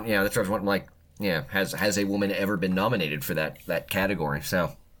 that's what I was wanting. Yeah, that's what I was wanting. Like, yeah, has a woman ever been nominated for that category?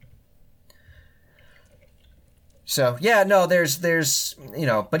 So yeah, no, there's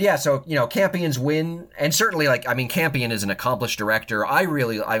but yeah, so Campion's win, and certainly Campion is an accomplished director.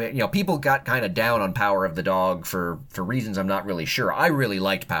 People got kind of down on Power of the Dog for reasons I'm not really sure. I really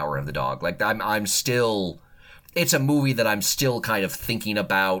liked Power of the Dog. Like I'm still, it's a movie that I'm still kind of thinking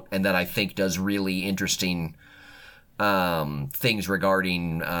about, and that I think does really interesting things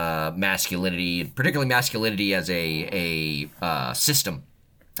regarding masculinity, particularly masculinity as a system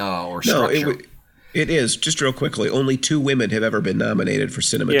or structure. It is. Just real quickly, only 2 women have ever been nominated for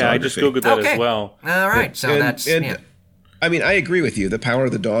cinematography. Yeah, I just Googled that as well. All right. So I mean, I agree with you. The Power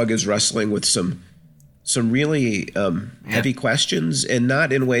of the Dog is wrestling with some really heavy questions, and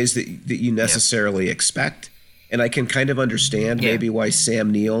not in ways that you necessarily expect. And I can kind of understand maybe why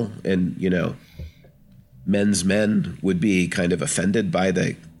Sam Neill and, Men's Men would be kind of offended by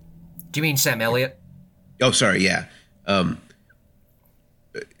the... Do you mean Sam Elliott? Oh, sorry, yeah.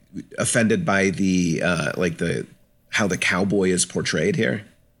 Offended by the how the cowboy is portrayed here.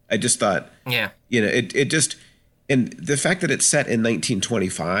 I just thought, it just, and the fact that it's set in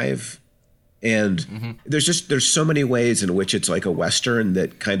 1925, and there's so many ways in which it's like a Western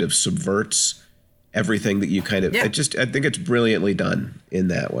that kind of subverts everything that you kind of, I think it's brilliantly done in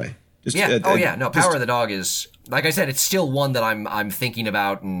that way. Power of the Dog is, like I said, it's still one that I'm thinking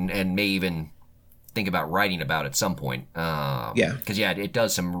about and may even think about writing about at some point. Because it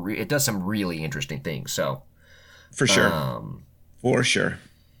does some really interesting things. So for sure,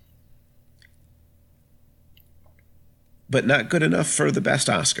 but not good enough for the best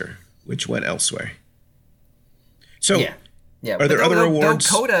Oscar, which went elsewhere. So are there other awards?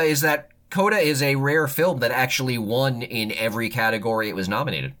 Coda is a rare film that actually won in every category it was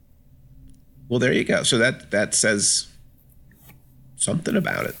nominated. Well, there you go. So that says something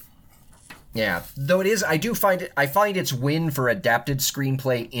about it. Yeah, though I find its win for adapted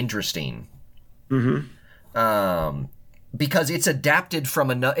screenplay interesting. Because it's adapted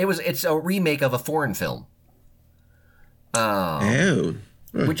from it's a remake of a foreign film.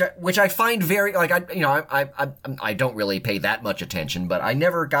 Which I find very, like, I don't really pay that much attention, but I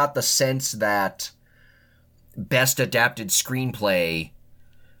never got the sense that best adapted screenplay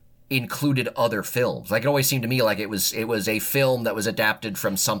included other films. Like, it always seemed to me like it was a film that was adapted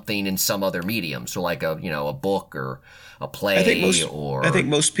from something in some other medium. So like a book or a play. I think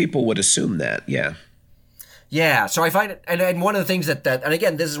most people would assume that. Yeah. Yeah. So I find it, and one of the things that, and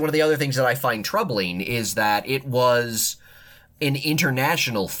again, this is one of the other things that I find troubling, is that it was an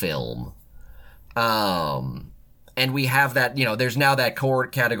international film. And we have that, there's now that core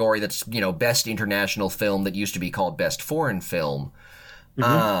category that's, best international film that used to be called best foreign film.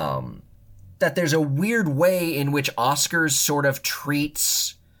 That there's a weird way in which Oscars sort of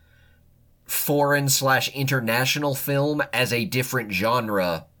treats foreign/international film as a different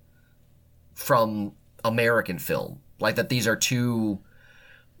genre from American film. Like, that these are two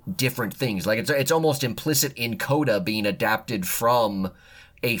different things. Like, it's almost implicit in Coda being adapted from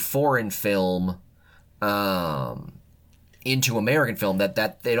a foreign film into American film,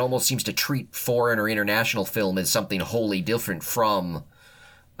 that it almost seems to treat foreign or international film as something wholly different from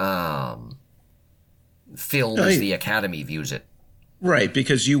film as the Academy views it. Right,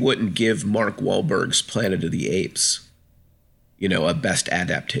 because you wouldn't give Mark Wahlberg's Planet of the Apes, a best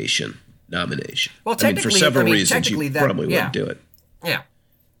adaptation nomination. Well, technically, for several reasons, you probably wouldn't do it. Yeah.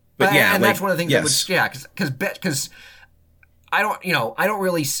 But and that's one of the things that would, because I don't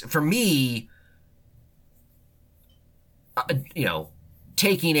really, for me,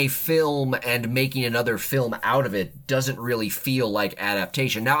 taking a film and making another film out of it doesn't really feel like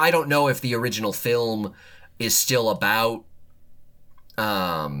adaptation. Now, I don't know if the original film is still about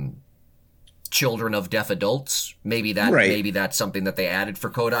children of deaf adults. Maybe that's something that they added for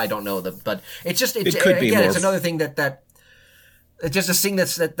Coda. I don't know, but it's just it's another thing that it's just a thing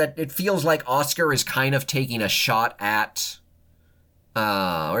that it feels like Oscar is kind of taking a shot at,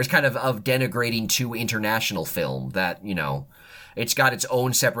 or is kind of denigrating to international film, that it's got its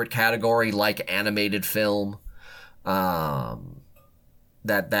own separate category, like animated film.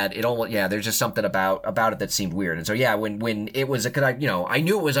 That it almost, there's just something about it that seemed weird. And so when it was, because I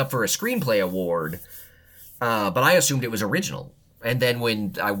knew it was up for a screenplay award, but I assumed it was original. And then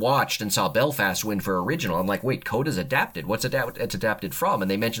when I watched and saw Belfast win for original, I'm like, wait, Coda's adapted. What's it's adapted from? And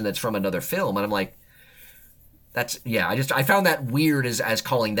they mentioned that's from another film, and I'm like, I found that weird as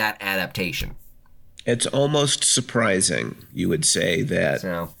calling that adaptation. It's almost surprising, you would say, that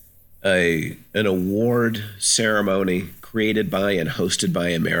So, an award ceremony created by and hosted by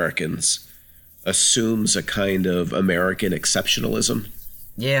Americans assumes a kind of American exceptionalism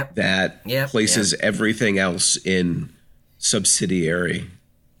yeah. that places everything else in subsidiary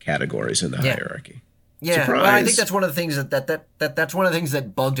categories in the hierarchy. Yeah, Surprise. well, I think that's one of the things that's one of the things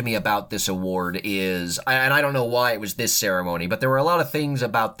that bugged me about this award is, and I don't know why it was this ceremony, but there were a lot of things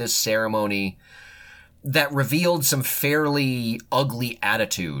about this ceremony that revealed some fairly ugly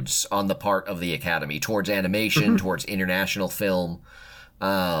attitudes on the part of the Academy towards animation, towards international film,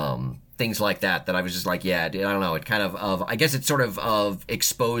 things like that. That I was just like, yeah, I don't know. It kind of I guess it sort of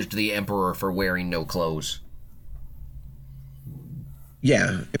exposed the Emperor for wearing no clothes.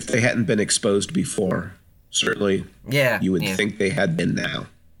 Yeah, if they hadn't been exposed before, certainly you would think they had been now.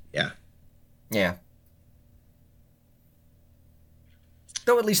 Yeah. Yeah.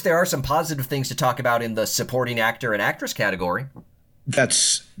 Though at least there are some positive things to talk about in the supporting actor and actress category. That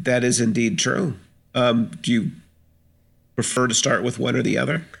is indeed true. Do you prefer to start with one or the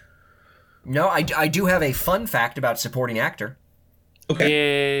other? No, I do have a fun fact about supporting actor. Okay.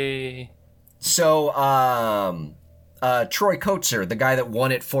 Yay. So, Troy Kotsur, the guy that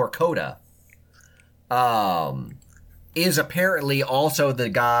won it for Coda, is apparently also the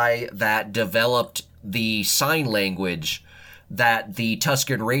guy that developed the sign language that the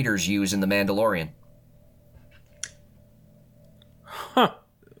Tusken Raiders use in The Mandalorian. Huh.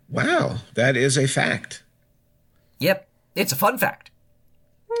 Wow, that is a fact. Yep, it's a fun fact.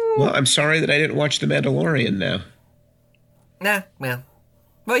 Well, I'm sorry that I didn't watch The Mandalorian now. Nah,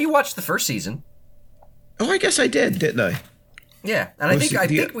 well, you watched the first season. Oh, I guess I did, didn't I? Yeah, and I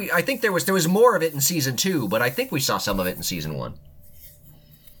think there was more of it in season 2, but I think we saw some of it in season 1.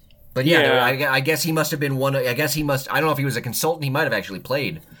 But I guess he must have been one. I guess he must. I don't know if he was a consultant. He might have actually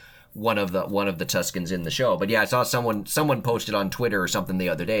played one of the Tuskens in the show. But yeah, I saw someone posted on Twitter or something the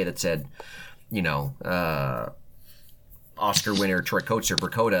other day that said, Oscar winner Troy Kotsur for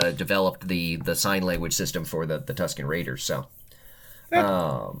Coda developed the sign language system for the Tusken Raiders. So, and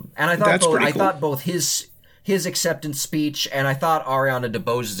I thought both his acceptance speech and I thought Ariana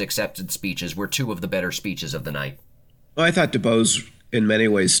DeBose's acceptance speeches were two of the better speeches of the night. Well, I thought DeBose in many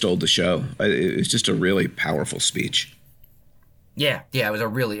ways stole the show. It was just a really powerful speech. Yeah, it was a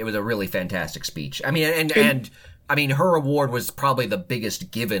really fantastic speech. I mean, and I mean, her award was probably the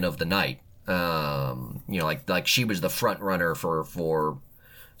biggest given of the night. Like she was the front runner for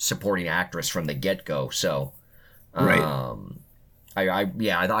supporting actress from the get go. So, right.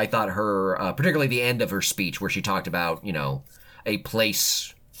 I thought her, particularly the end of her speech where she talked about a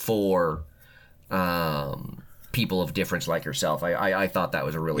place for people of difference like herself. I thought that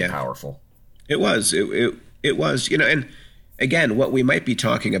was a really powerful. It was. It was. And again, what we might be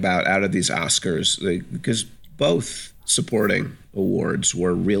talking about out of these Oscars, because both supporting awards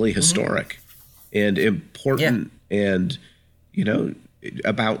were really historic and important, and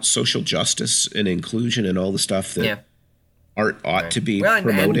about social justice and inclusion and all the stuff that art ought to be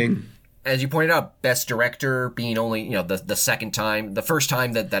promoting. And as you pointed out, Best Director being only the second time, the first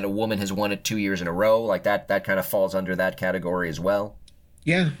time that a woman has won it 2 years in a row, like that kind of falls under that category as well.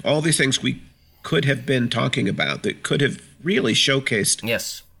 Yeah, all these things we could have been talking about that could have really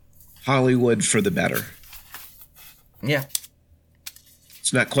showcased Hollywood for the better. Yeah.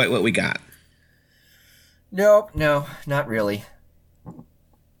 It's not quite what we got. No, not really.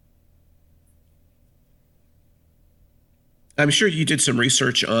 I'm sure you did some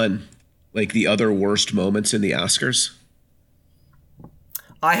research on like the other worst moments in the Oscars.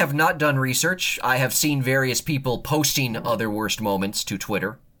 I have not done research. I have seen various people posting other worst moments to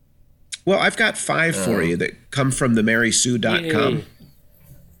Twitter. Well, I've got 5 for you that come from the marysue.com.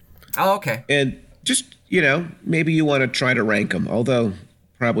 Oh, okay. And just, maybe you want to try to rank them, although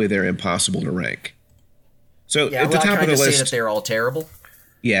probably they're impossible to rank. So at the top of the list, say that they're all terrible.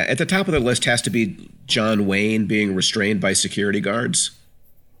 Yeah, at the top of the list has to be John Wayne being restrained by security guards.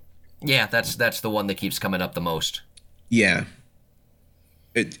 Yeah, that's the one that keeps coming up the most. Yeah.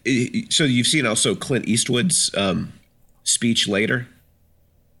 So you've seen also Clint Eastwood's speech later.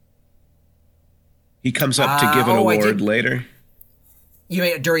 He comes up to give an award later. You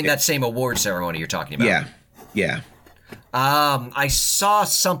mean during that same award ceremony you're talking about? Yeah. I saw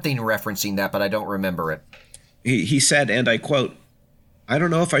something referencing that, but I don't remember it. He said, and I quote, "I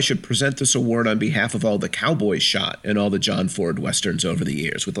don't know if I should present this award on behalf of all the cowboys shot in all the John Ford Westerns over the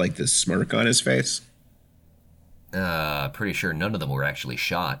years," with like this smirk on his face. Pretty sure none of them were actually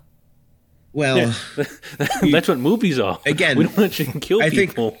shot. Well, that's what movies are. Again, we don't want you to kill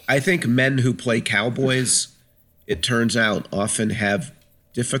people. I think men who play cowboys, it turns out, often have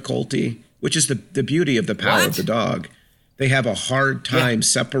difficulty which is the beauty of the power of the dog. They have a hard time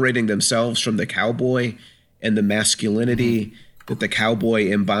separating themselves from the cowboy and the masculinity that the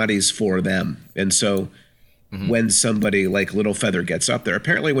cowboy embodies for them. And so when somebody like Little Feather gets up there,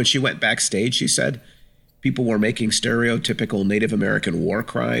 apparently when she went backstage, she said people were making stereotypical Native American war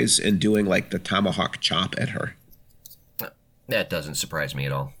cries and doing like the tomahawk chop at her. That doesn't surprise me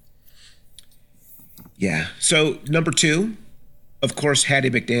at all. Yeah. So number 2, of course, Hattie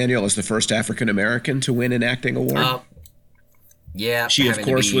McDaniel is the first African American to win an acting award. Yeah. She, of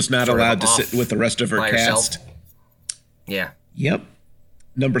course, was not allowed to sit with the rest of her cast. Yeah. Yep.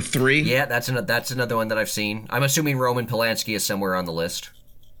 Number 3. Yeah, that's another one that I've seen. I'm assuming Roman Polanski is somewhere on the list.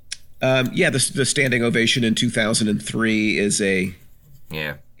 The standing ovation in 2003 is a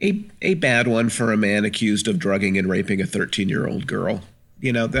bad one for a man accused of drugging and raping a 13-year-old girl.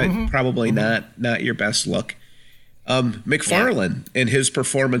 You know, that probably not your best look. McFarlane and his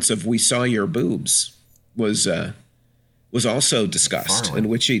performance of "We Saw Your Boobs" was also discussed, in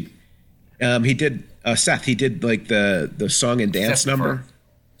which he did Seth. He did like the song and dance number.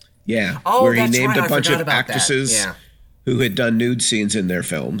 Yeah, where he named a bunch of actresses who had done nude scenes in their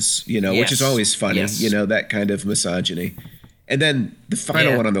films. You know, which is always funny. You know, that kind of misogyny. And then the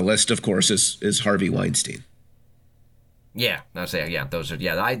final one on the list, of course, is Harvey Weinstein. Yeah, I was saying, those are,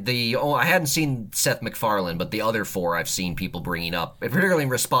 I hadn't seen Seth MacFarlane, but the other 4 I've seen people bringing up, particularly in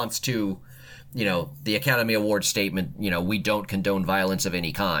response to, you know, the Academy Award statement, you know, we don't condone violence of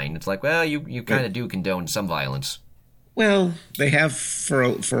any kind. It's like, well, you kind of do condone some violence. Well, they have for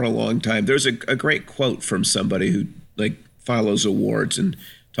a long time. There's a great quote from somebody who like follows awards and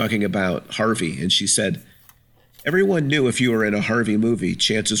talking about Harvey, and she said, everyone knew if you were in a Harvey movie,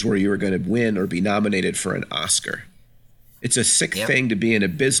 chances were you were going to win or be nominated for an Oscar. It's a sick thing to be in a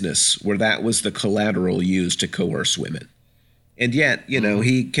business where that was the collateral used to coerce women. And yet, you know,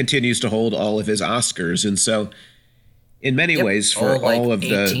 he continues to hold all of his Oscars. And so in many ways, for all of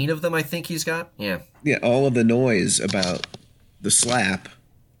 18 of them, I think he's got. Yeah, all of the noise about the slap,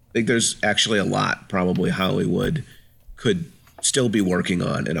 I think there's actually a lot probably Hollywood could still be working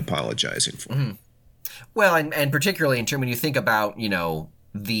on and apologizing for. Well, and particularly in terms when you think about, you know,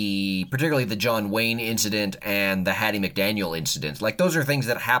 particularly the John Wayne incident and the Hattie McDaniel incident, like those are things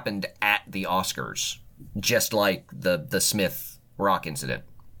that happened at the Oscars, just like the Smith Rock incident.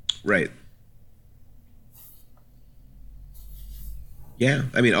 Right. Yeah,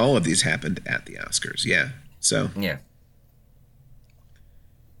 I mean, all of these happened at the Oscars. Yeah, so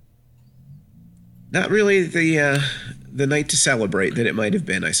not really the night to celebrate that it might have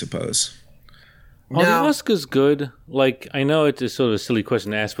been, I suppose. Are the Oscars good? Like, I know it's a sort of a silly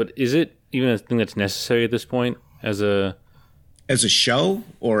question to ask, but is it even a thing that's necessary at this point as a show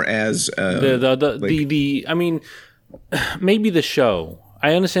or as I mean, maybe the show.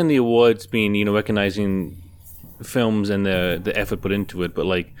 I understand the awards being, you know, recognizing films and the effort put into it, but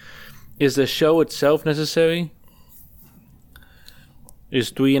like, is the show itself necessary?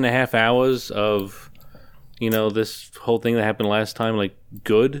 Is 3.5 hours of, you know, this whole thing that happened last time like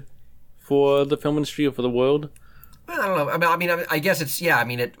good for the film industry or for the world? I don't know. I mean, I guess it's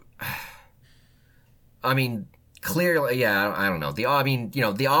clearly, I don't know. The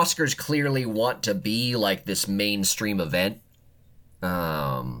Oscars clearly want to be like this mainstream event.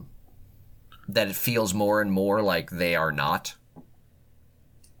 That it feels more and more like they are not.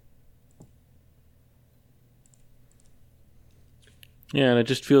 Yeah, and it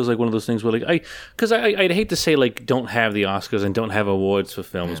just feels like one of those things where, like, I'd hate to say, like, don't have the Oscars and don't have awards for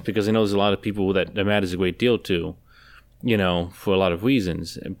films, because I know there's a lot of people that matters a great deal to, you know, for a lot of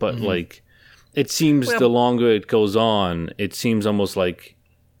reasons. But, like, it seems the longer it goes on, it seems almost like,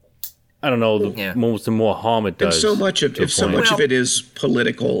 I don't know, the more harm it does. And so much of it is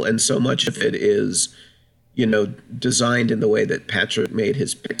political, and so much of it is, you know, designed in the way that Patrick made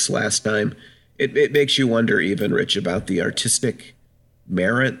his picks last time. It makes you wonder, even, Rich, about the artistic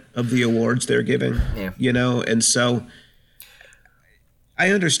merit of the awards they're giving. You know, and so I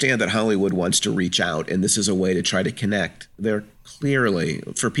understand that Hollywood wants to reach out, and this is a way to try to connect. They're clearly,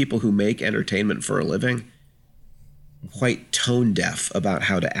 for people who make entertainment for a living, quite tone deaf about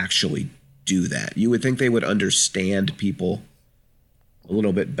how to actually do that. You would think they would understand people a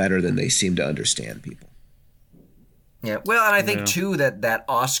little bit better than they seem to understand people. Yeah, well, and I think too that the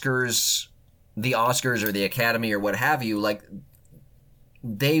Oscars or the Academy or what have you, like,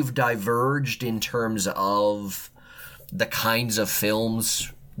 they've diverged in terms of the kinds of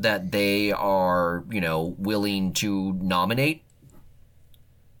films that they are, you know, willing to nominate.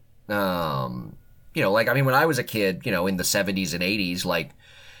 You know, like, I mean, when I was a kid, you know, in the 70s and 80s, like,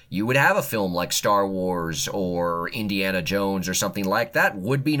 you would have a film like Star Wars or Indiana Jones or something like that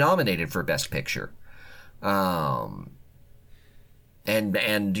would be nominated for Best Picture. And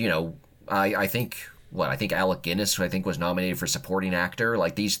you know, I think Alec Guinness, I think, was nominated for supporting actor.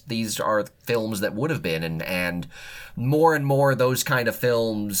 Like these are films that would have been, and more those kind of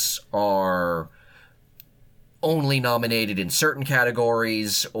films are only nominated in certain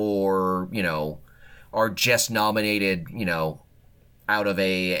categories, or, you know, are just nominated, you know, out of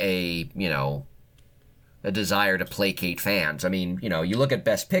a desire to placate fans. I mean, you know, you look at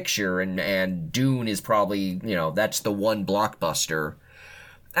Best Picture and Dune is probably, you know, that's the one blockbuster.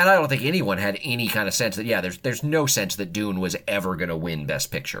 And I don't think anyone had any kind of sense that, there's no sense that Dune was ever going to win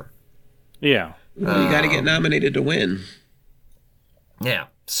Best Picture. Yeah. Well, you got to get nominated to win. Yeah.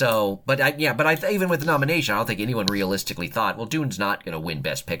 So, but even with the nomination, I don't think anyone realistically thought, well, Dune's not going to win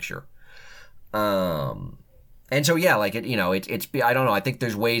Best Picture. And so, yeah, like it, you know, it's I don't know. I think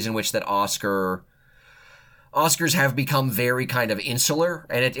there's ways in which that Oscars have become very kind of insular,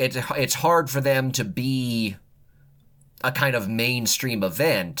 and it's hard for them to be a kind of mainstream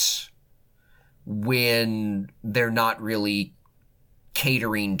event when they're not really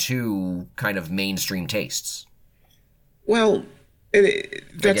catering to kind of mainstream tastes. Well,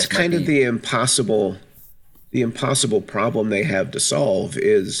 that's kind of the impossible problem they have to solve.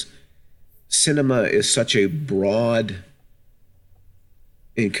 Is cinema is such a broad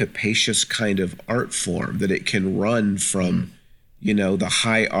and capacious kind of art form that it can run from, you know, the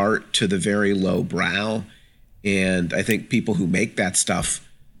high art to the very low brow. And I think people who make that stuff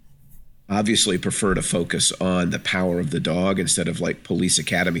obviously prefer to focus on The Power of the Dog instead of like Police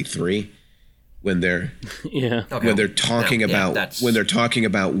Academy 3 when they're when they're talking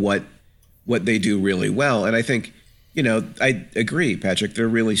about what they do really well. And I think, you know, I agree, Patrick, they're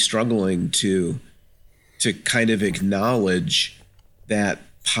really struggling to kind of acknowledge that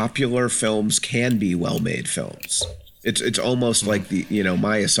popular films can be well-made films. It's almost like the, you know,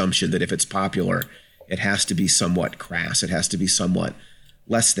 my assumption that if it's popular, it has to be somewhat crass. It has to be somewhat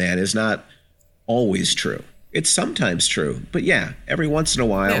less than is not always true. It's sometimes true. But yeah, every once in a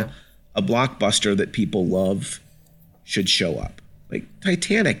while, a blockbuster that people love should show up. Like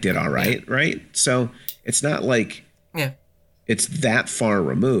Titanic did all right, right? So it's not like it's that far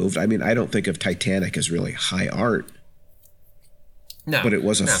removed. I mean, I don't think of Titanic as really high art. No. But it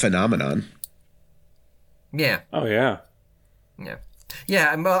was a phenomenon. Yeah. Oh, yeah. Yeah.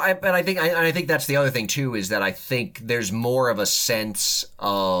 Yeah, but I think that's the other thing too, is that I think there's more of a sense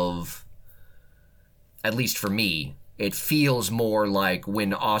of, at least for me, it feels more like when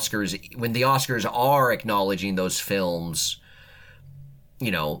the Oscars are acknowledging those films, you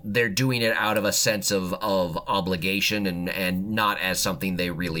know, they're doing it out of a sense of obligation and not as something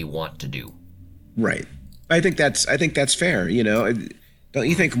they really want to do. Right. I think that's fair. You know, don't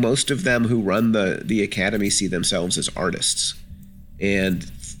you think most of them who run the Academy see themselves as artists?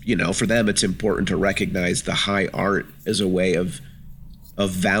 And, you know, for them, it's important to recognize the high art as a way of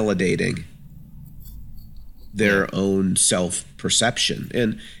validating their own self-perception.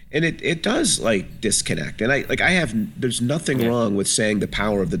 And it does, like, disconnect. And there's nothing wrong with saying The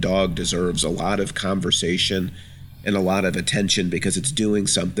Power of the Dog deserves a lot of conversation and a lot of attention because it's doing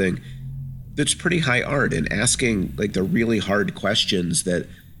something that's pretty high art and asking, like, the really hard questions that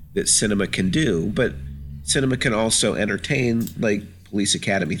cinema can do. But cinema can also entertain, like Police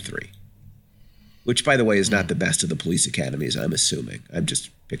Academy 3, which, by the way, is not the best of the Police Academies, I'm assuming. I've just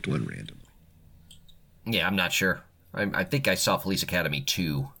picked one randomly. Yeah, I'm not sure. I think I saw Police Academy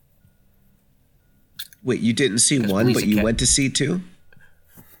 2. Wait, you didn't see one, but you went to see 2?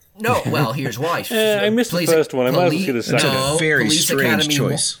 No, well, here's why. I missed the first one. I might as well see the second. That's a very strange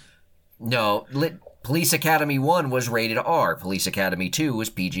choice. No, Police Academy 1 was rated R. Police Academy 2 was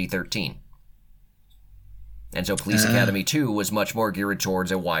PG-13. And so Police Academy 2 was much more geared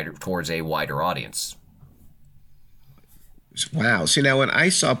towards a wider audience. Wow. See, now when I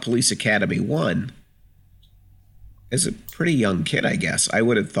saw Police Academy 1, as a pretty young kid, I guess, I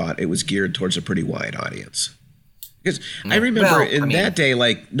would have thought it was geared towards a pretty wide audience. Because I remember that day,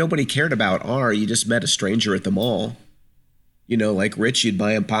 like, nobody cared about R. You just met a stranger at the mall. You know, like Rich, you'd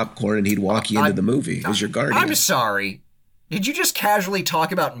buy him popcorn and he'd walk you into the movie as your guardian. I'm sorry. Did you just casually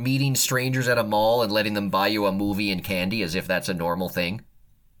talk about meeting strangers at a mall and letting them buy you a movie and candy as if that's a normal thing?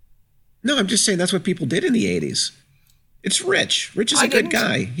 No, I'm just saying that's what people did in the 80s. It's Rich. Rich is a good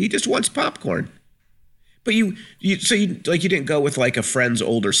guy. He just wants popcorn. But you didn't go with like a friend's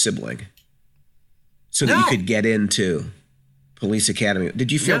older sibling so that you could get into Police Academy.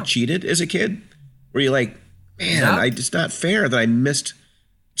 Did you feel cheated as a kid? Were you like, man, it's not fair that I missed.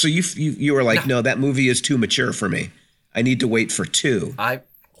 So you were like, no, that movie is too mature for me. I need to wait for 2.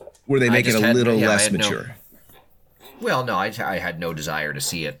 Where they make it a little I less had mature. Well, no, I had no desire to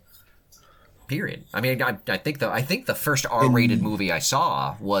see it. Period. I mean, I think the first R-rated movie I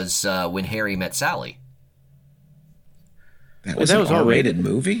saw was When Harry Met Sally. That was an R-rated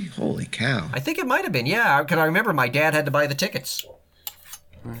movie? Holy cow. I think it might have been, yeah. Because I remember my dad had to buy the tickets.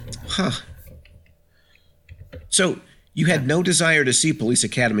 Huh. So you had no desire to see Police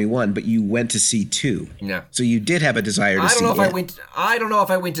Academy 1, but you went to see 2. Yeah. So you did have a desire to see it. I don't know if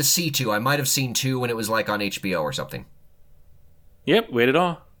I went to see 2. I might have seen 2 when it was like on HBO or something. Yep, rated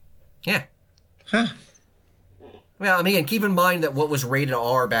R. Yeah. Huh. Well, I mean, keep in mind that what was rated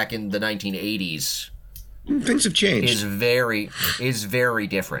R back in the 1980s Things have changed. is very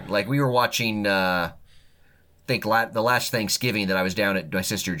different. Like, we were watching, the last Thanksgiving that I was down at my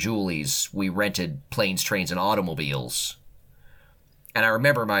sister Julie's, we rented Planes, Trains, and Automobiles. And I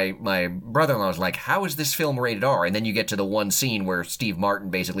remember my brother-in-law was like, how is this film rated R? And then you get to the one scene where Steve Martin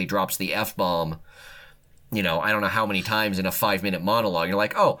basically drops the F-bomb, I don't know how many times in a 5-minute monologue. You're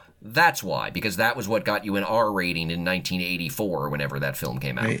like, oh, that's why, because that was what got you an R rating in 1984 or whenever that film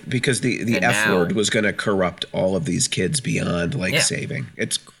came out. Right, because the F word was going to corrupt all of these kids beyond saving.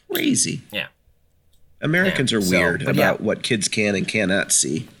 It's crazy. Yeah. Americans are weird about what kids can and cannot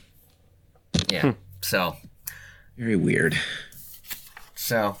see. Yeah. So. Very weird.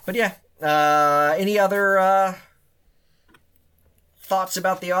 So, but yeah. Any other thoughts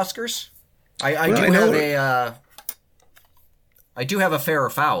about the Oscars? I do have a fair or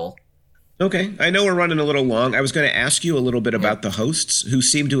foul. Okay. I know we're running a little long. I was going to ask you a little bit about the hosts, who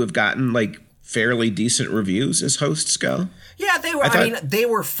seem to have gotten fairly decent reviews as hosts go. Yeah, they were. They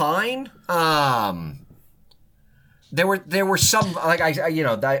were fine. There were some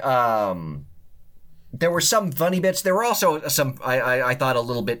there were some funny bits. There were also some I thought a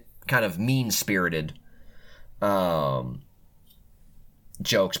little bit kind of mean-spirited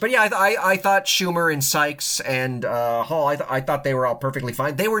jokes. But yeah, I thought Schumer and Sykes and Hall, I thought they were all perfectly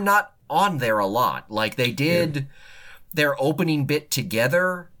fine. They were not on there a lot. Like, they did their opening bit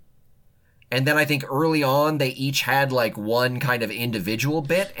together, and then I think early on they each had one kind of individual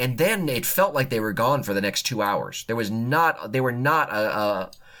bit, and then it felt like they were gone for the next 2 hours. They were not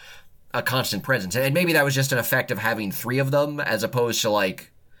a constant presence. And maybe that was just an effect of having 3 of them as opposed to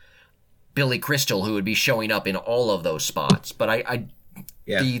Billy Crystal, who would be showing up in all of those spots. But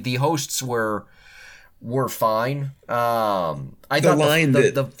the hosts were fine. I thought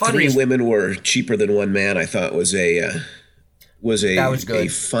the funniest, 3 women were cheaper than 1 man, I thought was a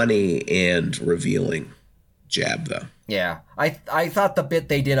funny and revealing jab, though. Yeah, I thought the bit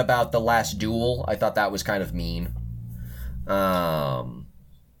they did about the last duel, I thought that was kind of mean. I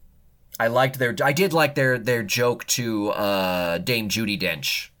did like their joke to Dame Judi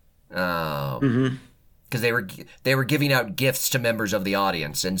Dench. Because they were giving out gifts to members of the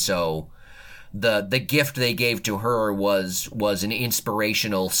audience, and so the gift they gave to her was an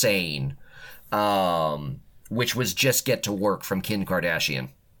inspirational saying, which was "just get to work" from Kim Kardashian.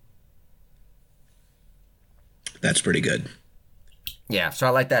 That's pretty good. Yeah, so I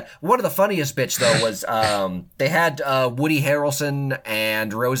like that. One of the funniest bits, though, was they had Woody Harrelson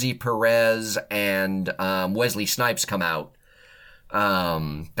and Rosie Perez and Wesley Snipes come out.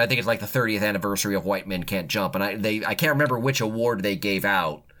 I think it's the 30th anniversary of White Men Can't Jump, and I can't remember which award they gave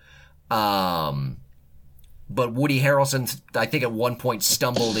out. But Woody Harrelson, I think at one point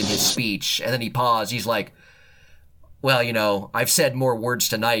stumbled in his speech, and then he paused. He's like, well, I've said more words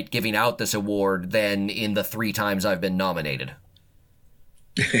tonight giving out this award than in the 3 times I've been nominated.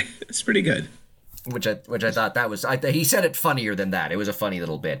 It's pretty good. Which I thought that was, he said it funnier than that. It was a funny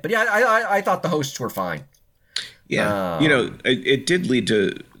little bit. But yeah, I thought the hosts were fine. Yeah, it did lead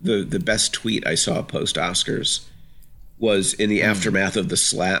to the best tweet I saw post-Oscars was in the aftermath of the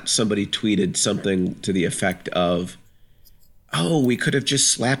slap. Somebody tweeted something to the effect of, oh, we could have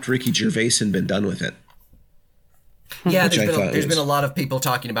just slapped Ricky Gervais and been done with it. Yeah, there's been a lot of people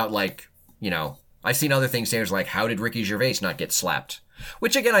talking about, I've seen other things saying, how did Ricky Gervais not get slapped?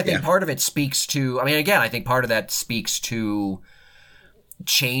 Which, again, I think part of it speaks to, I think part of that speaks to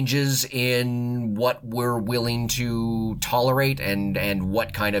changes in what we're willing to tolerate and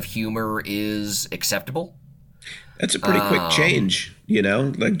what kind of humor is acceptable. That's a pretty quick change,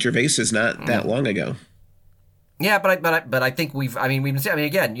 Gervais is not that long ago. Yeah, but I think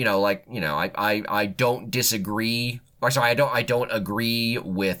I don't disagree. Or sorry, I don't agree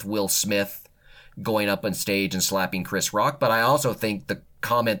with Will Smith going up on stage and slapping Chris Rock, but I also think the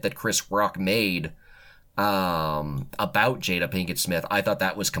comment that Chris Rock made about Jada Pinkett Smith, I thought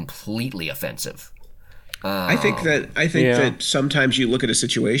that was completely offensive. I think that sometimes you look at a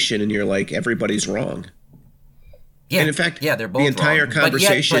situation and you're like, everybody's wrong. Yeah. And in fact, yeah, they're both the entire wrong.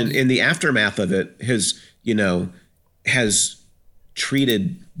 conversation But in the aftermath of it has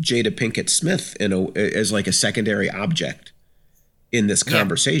treated Jada Pinkett Smith as like a secondary object in this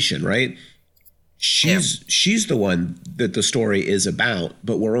conversation, right? She's the one that the story is about,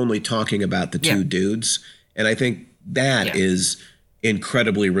 but we're only talking about the two dudes. And I think that is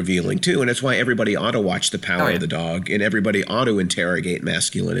incredibly revealing too. And it's why everybody ought to watch The Power of the Dog, and everybody ought to interrogate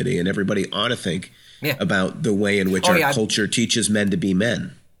masculinity, and everybody ought to think about the way in which our culture teaches men to be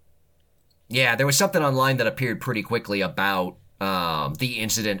men. Yeah, there was something online that appeared pretty quickly about the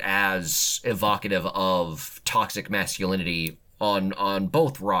incident as evocative of toxic masculinity on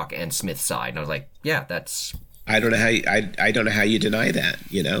both Rock and Smith's side. And I was like, yeah, that's... I don't know how you deny that,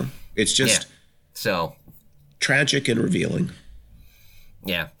 you know? It's just so tragic and revealing.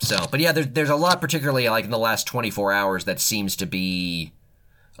 Yeah, so... But yeah, there's a lot, particularly like in the last 24 hours, that seems to be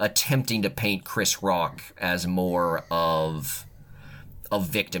attempting to paint Chris Rock as more of a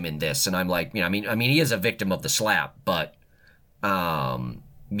victim in this. And I'm like, I mean, he is a victim of the slap, but,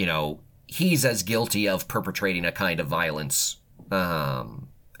 he's as guilty of perpetrating a kind of violence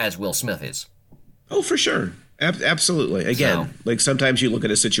as Will Smith is. Oh, for sure. Absolutely. Again, like sometimes you look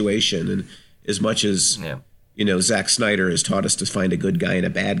at a situation, and as much as, Zack Snyder has taught us to find a good guy and a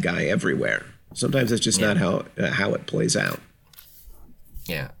bad guy everywhere, sometimes it's just not how it plays out.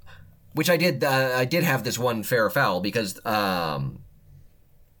 Yeah. Which I did have this one fair or foul, because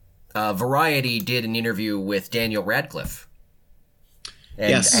Variety did an interview with Daniel Radcliffe.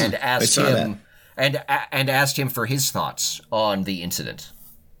 And asked him... And asked him for his thoughts on the incident.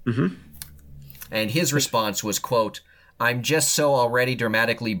 Mm-hmm. And his response was, quote, "I'm just so already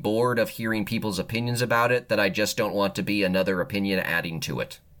dramatically bored of hearing people's opinions about it that I just don't want to be another opinion adding to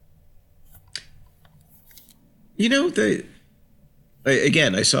it."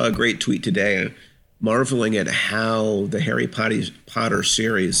 Again, I saw a great tweet today marveling at how the Harry Potter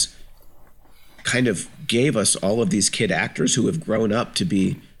series kind of gave us all of these kid actors who have grown up to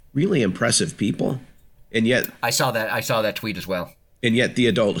be really impressive people, and yet I saw that tweet as well. And yet the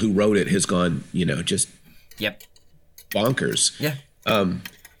adult who wrote it has gone, just bonkers. Yeah.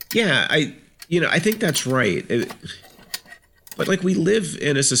 I think that's right. But like, we live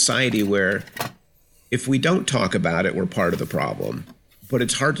in a society where if we don't talk about it, we're part of the problem. But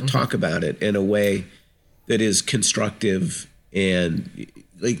it's hard to talk about it in a way that is constructive and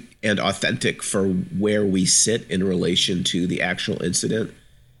authentic for where we sit in relation to the actual incident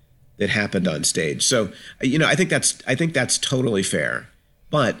that happened on stage. So, I think that's totally fair.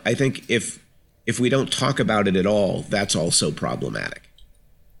 But I think if we don't talk about it at all, that's also problematic.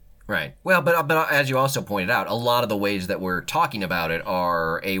 Right. Well, but as you also pointed out, a lot of the ways that we're talking about it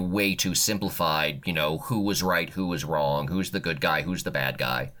are a way too simplified, who was right, who was wrong, who's the good guy, who's the bad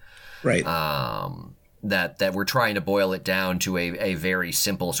guy. Right. That we're trying to boil it down to a very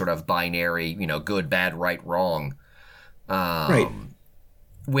simple sort of binary, good, bad, right, wrong. Right.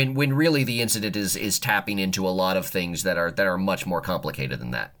 When really the incident is tapping into a lot of things that are much more complicated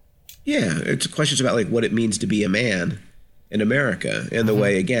than that. Yeah, it's questions about like what it means to be a man in America, and the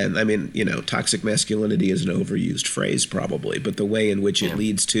way, again, I mean, toxic masculinity is an overused phrase probably, but the way in which it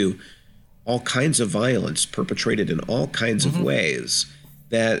leads to all kinds of violence perpetrated in all kinds of ways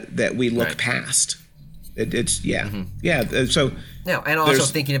that we look past. It's So now, and also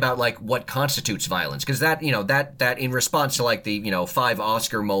thinking about like what constitutes violence, because that that in response to like the 5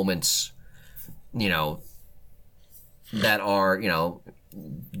 Oscar moments, that are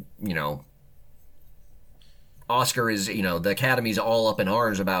Oscar is the Academy's all up in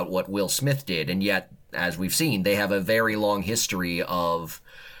arms about what Will Smith did, and yet, as we've seen, they have a very long history of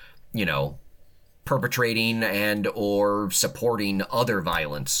perpetrating and or supporting other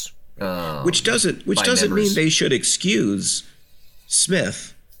violence. Which doesn't mean they should excuse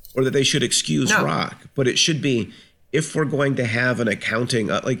Smith or that they should excuse Rock, but it should be, if we're going to have an accounting,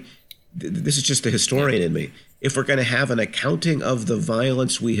 this is just the historian in me, if we're going to have an accounting of the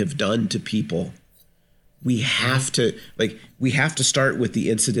violence we have done to people, we have to start with the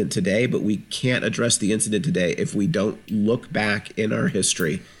incident today, but we can't address the incident today if we don't look back in our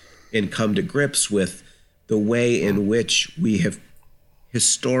history and come to grips with the way in which we have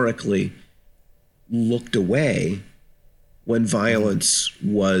historically looked away when violence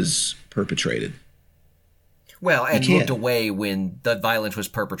was perpetrated. Well, and looked away when the violence was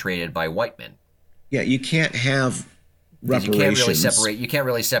perpetrated by white men. Yeah, you can't have reparations. You can't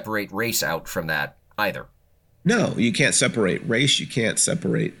really separate race out from that either. No, you can't separate race. You can't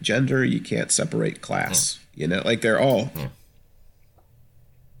separate gender. You can't separate class. Like they're all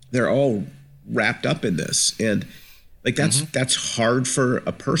wrapped up in this, and like that's hard for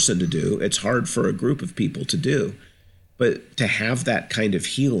a person to do. It's hard for a group of people to do. But to have that kind of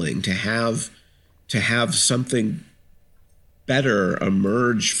healing, to have something better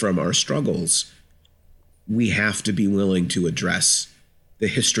emerge from our struggles, we have to be willing to address the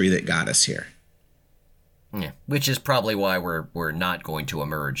history that got us here. Yeah, which is probably why we're not going to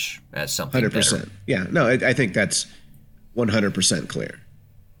emerge as something 100%. better. Yeah, no, I think that's 100% clear.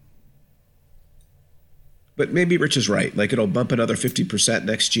 But maybe Rich is right. Like, it'll bump another 50%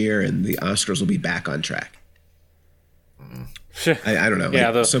 next year, and the Oscars will be back on track. I don't know. Yeah,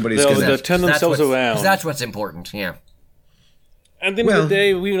 like they'll turn themselves around. That's what's important. Yeah. At the end of the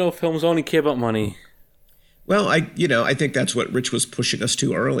day, we know films only care about money. Well, I think that's what Rich was pushing us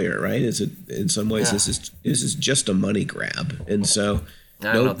to earlier, right? Is it in some ways this is just a money grab, and so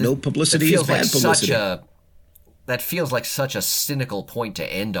no publicity is bad publicity. That feels like such a cynical point to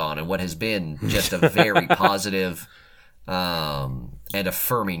end on, and what has been just a very positive and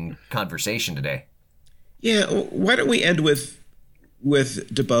affirming conversation today. Yeah, why don't we end with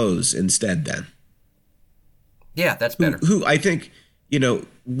DuBose instead then? Yeah, that's better. Who I think,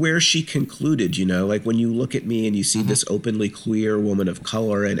 where she concluded, like when you look at me and you see this openly queer woman of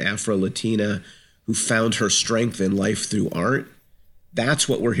color and Afro-Latina who found her strength in life through art, that's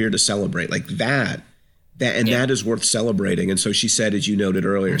what we're here to celebrate. Like that is worth celebrating. And so she said, as you noted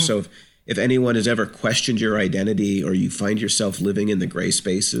earlier, so if anyone has ever questioned your identity or you find yourself living in the gray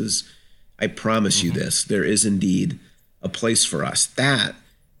spaces, I promise you this, there is indeed a place for us.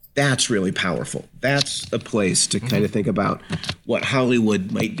 That's really powerful. That's a place to kind of think about what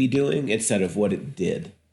Hollywood might be doing instead of what it did.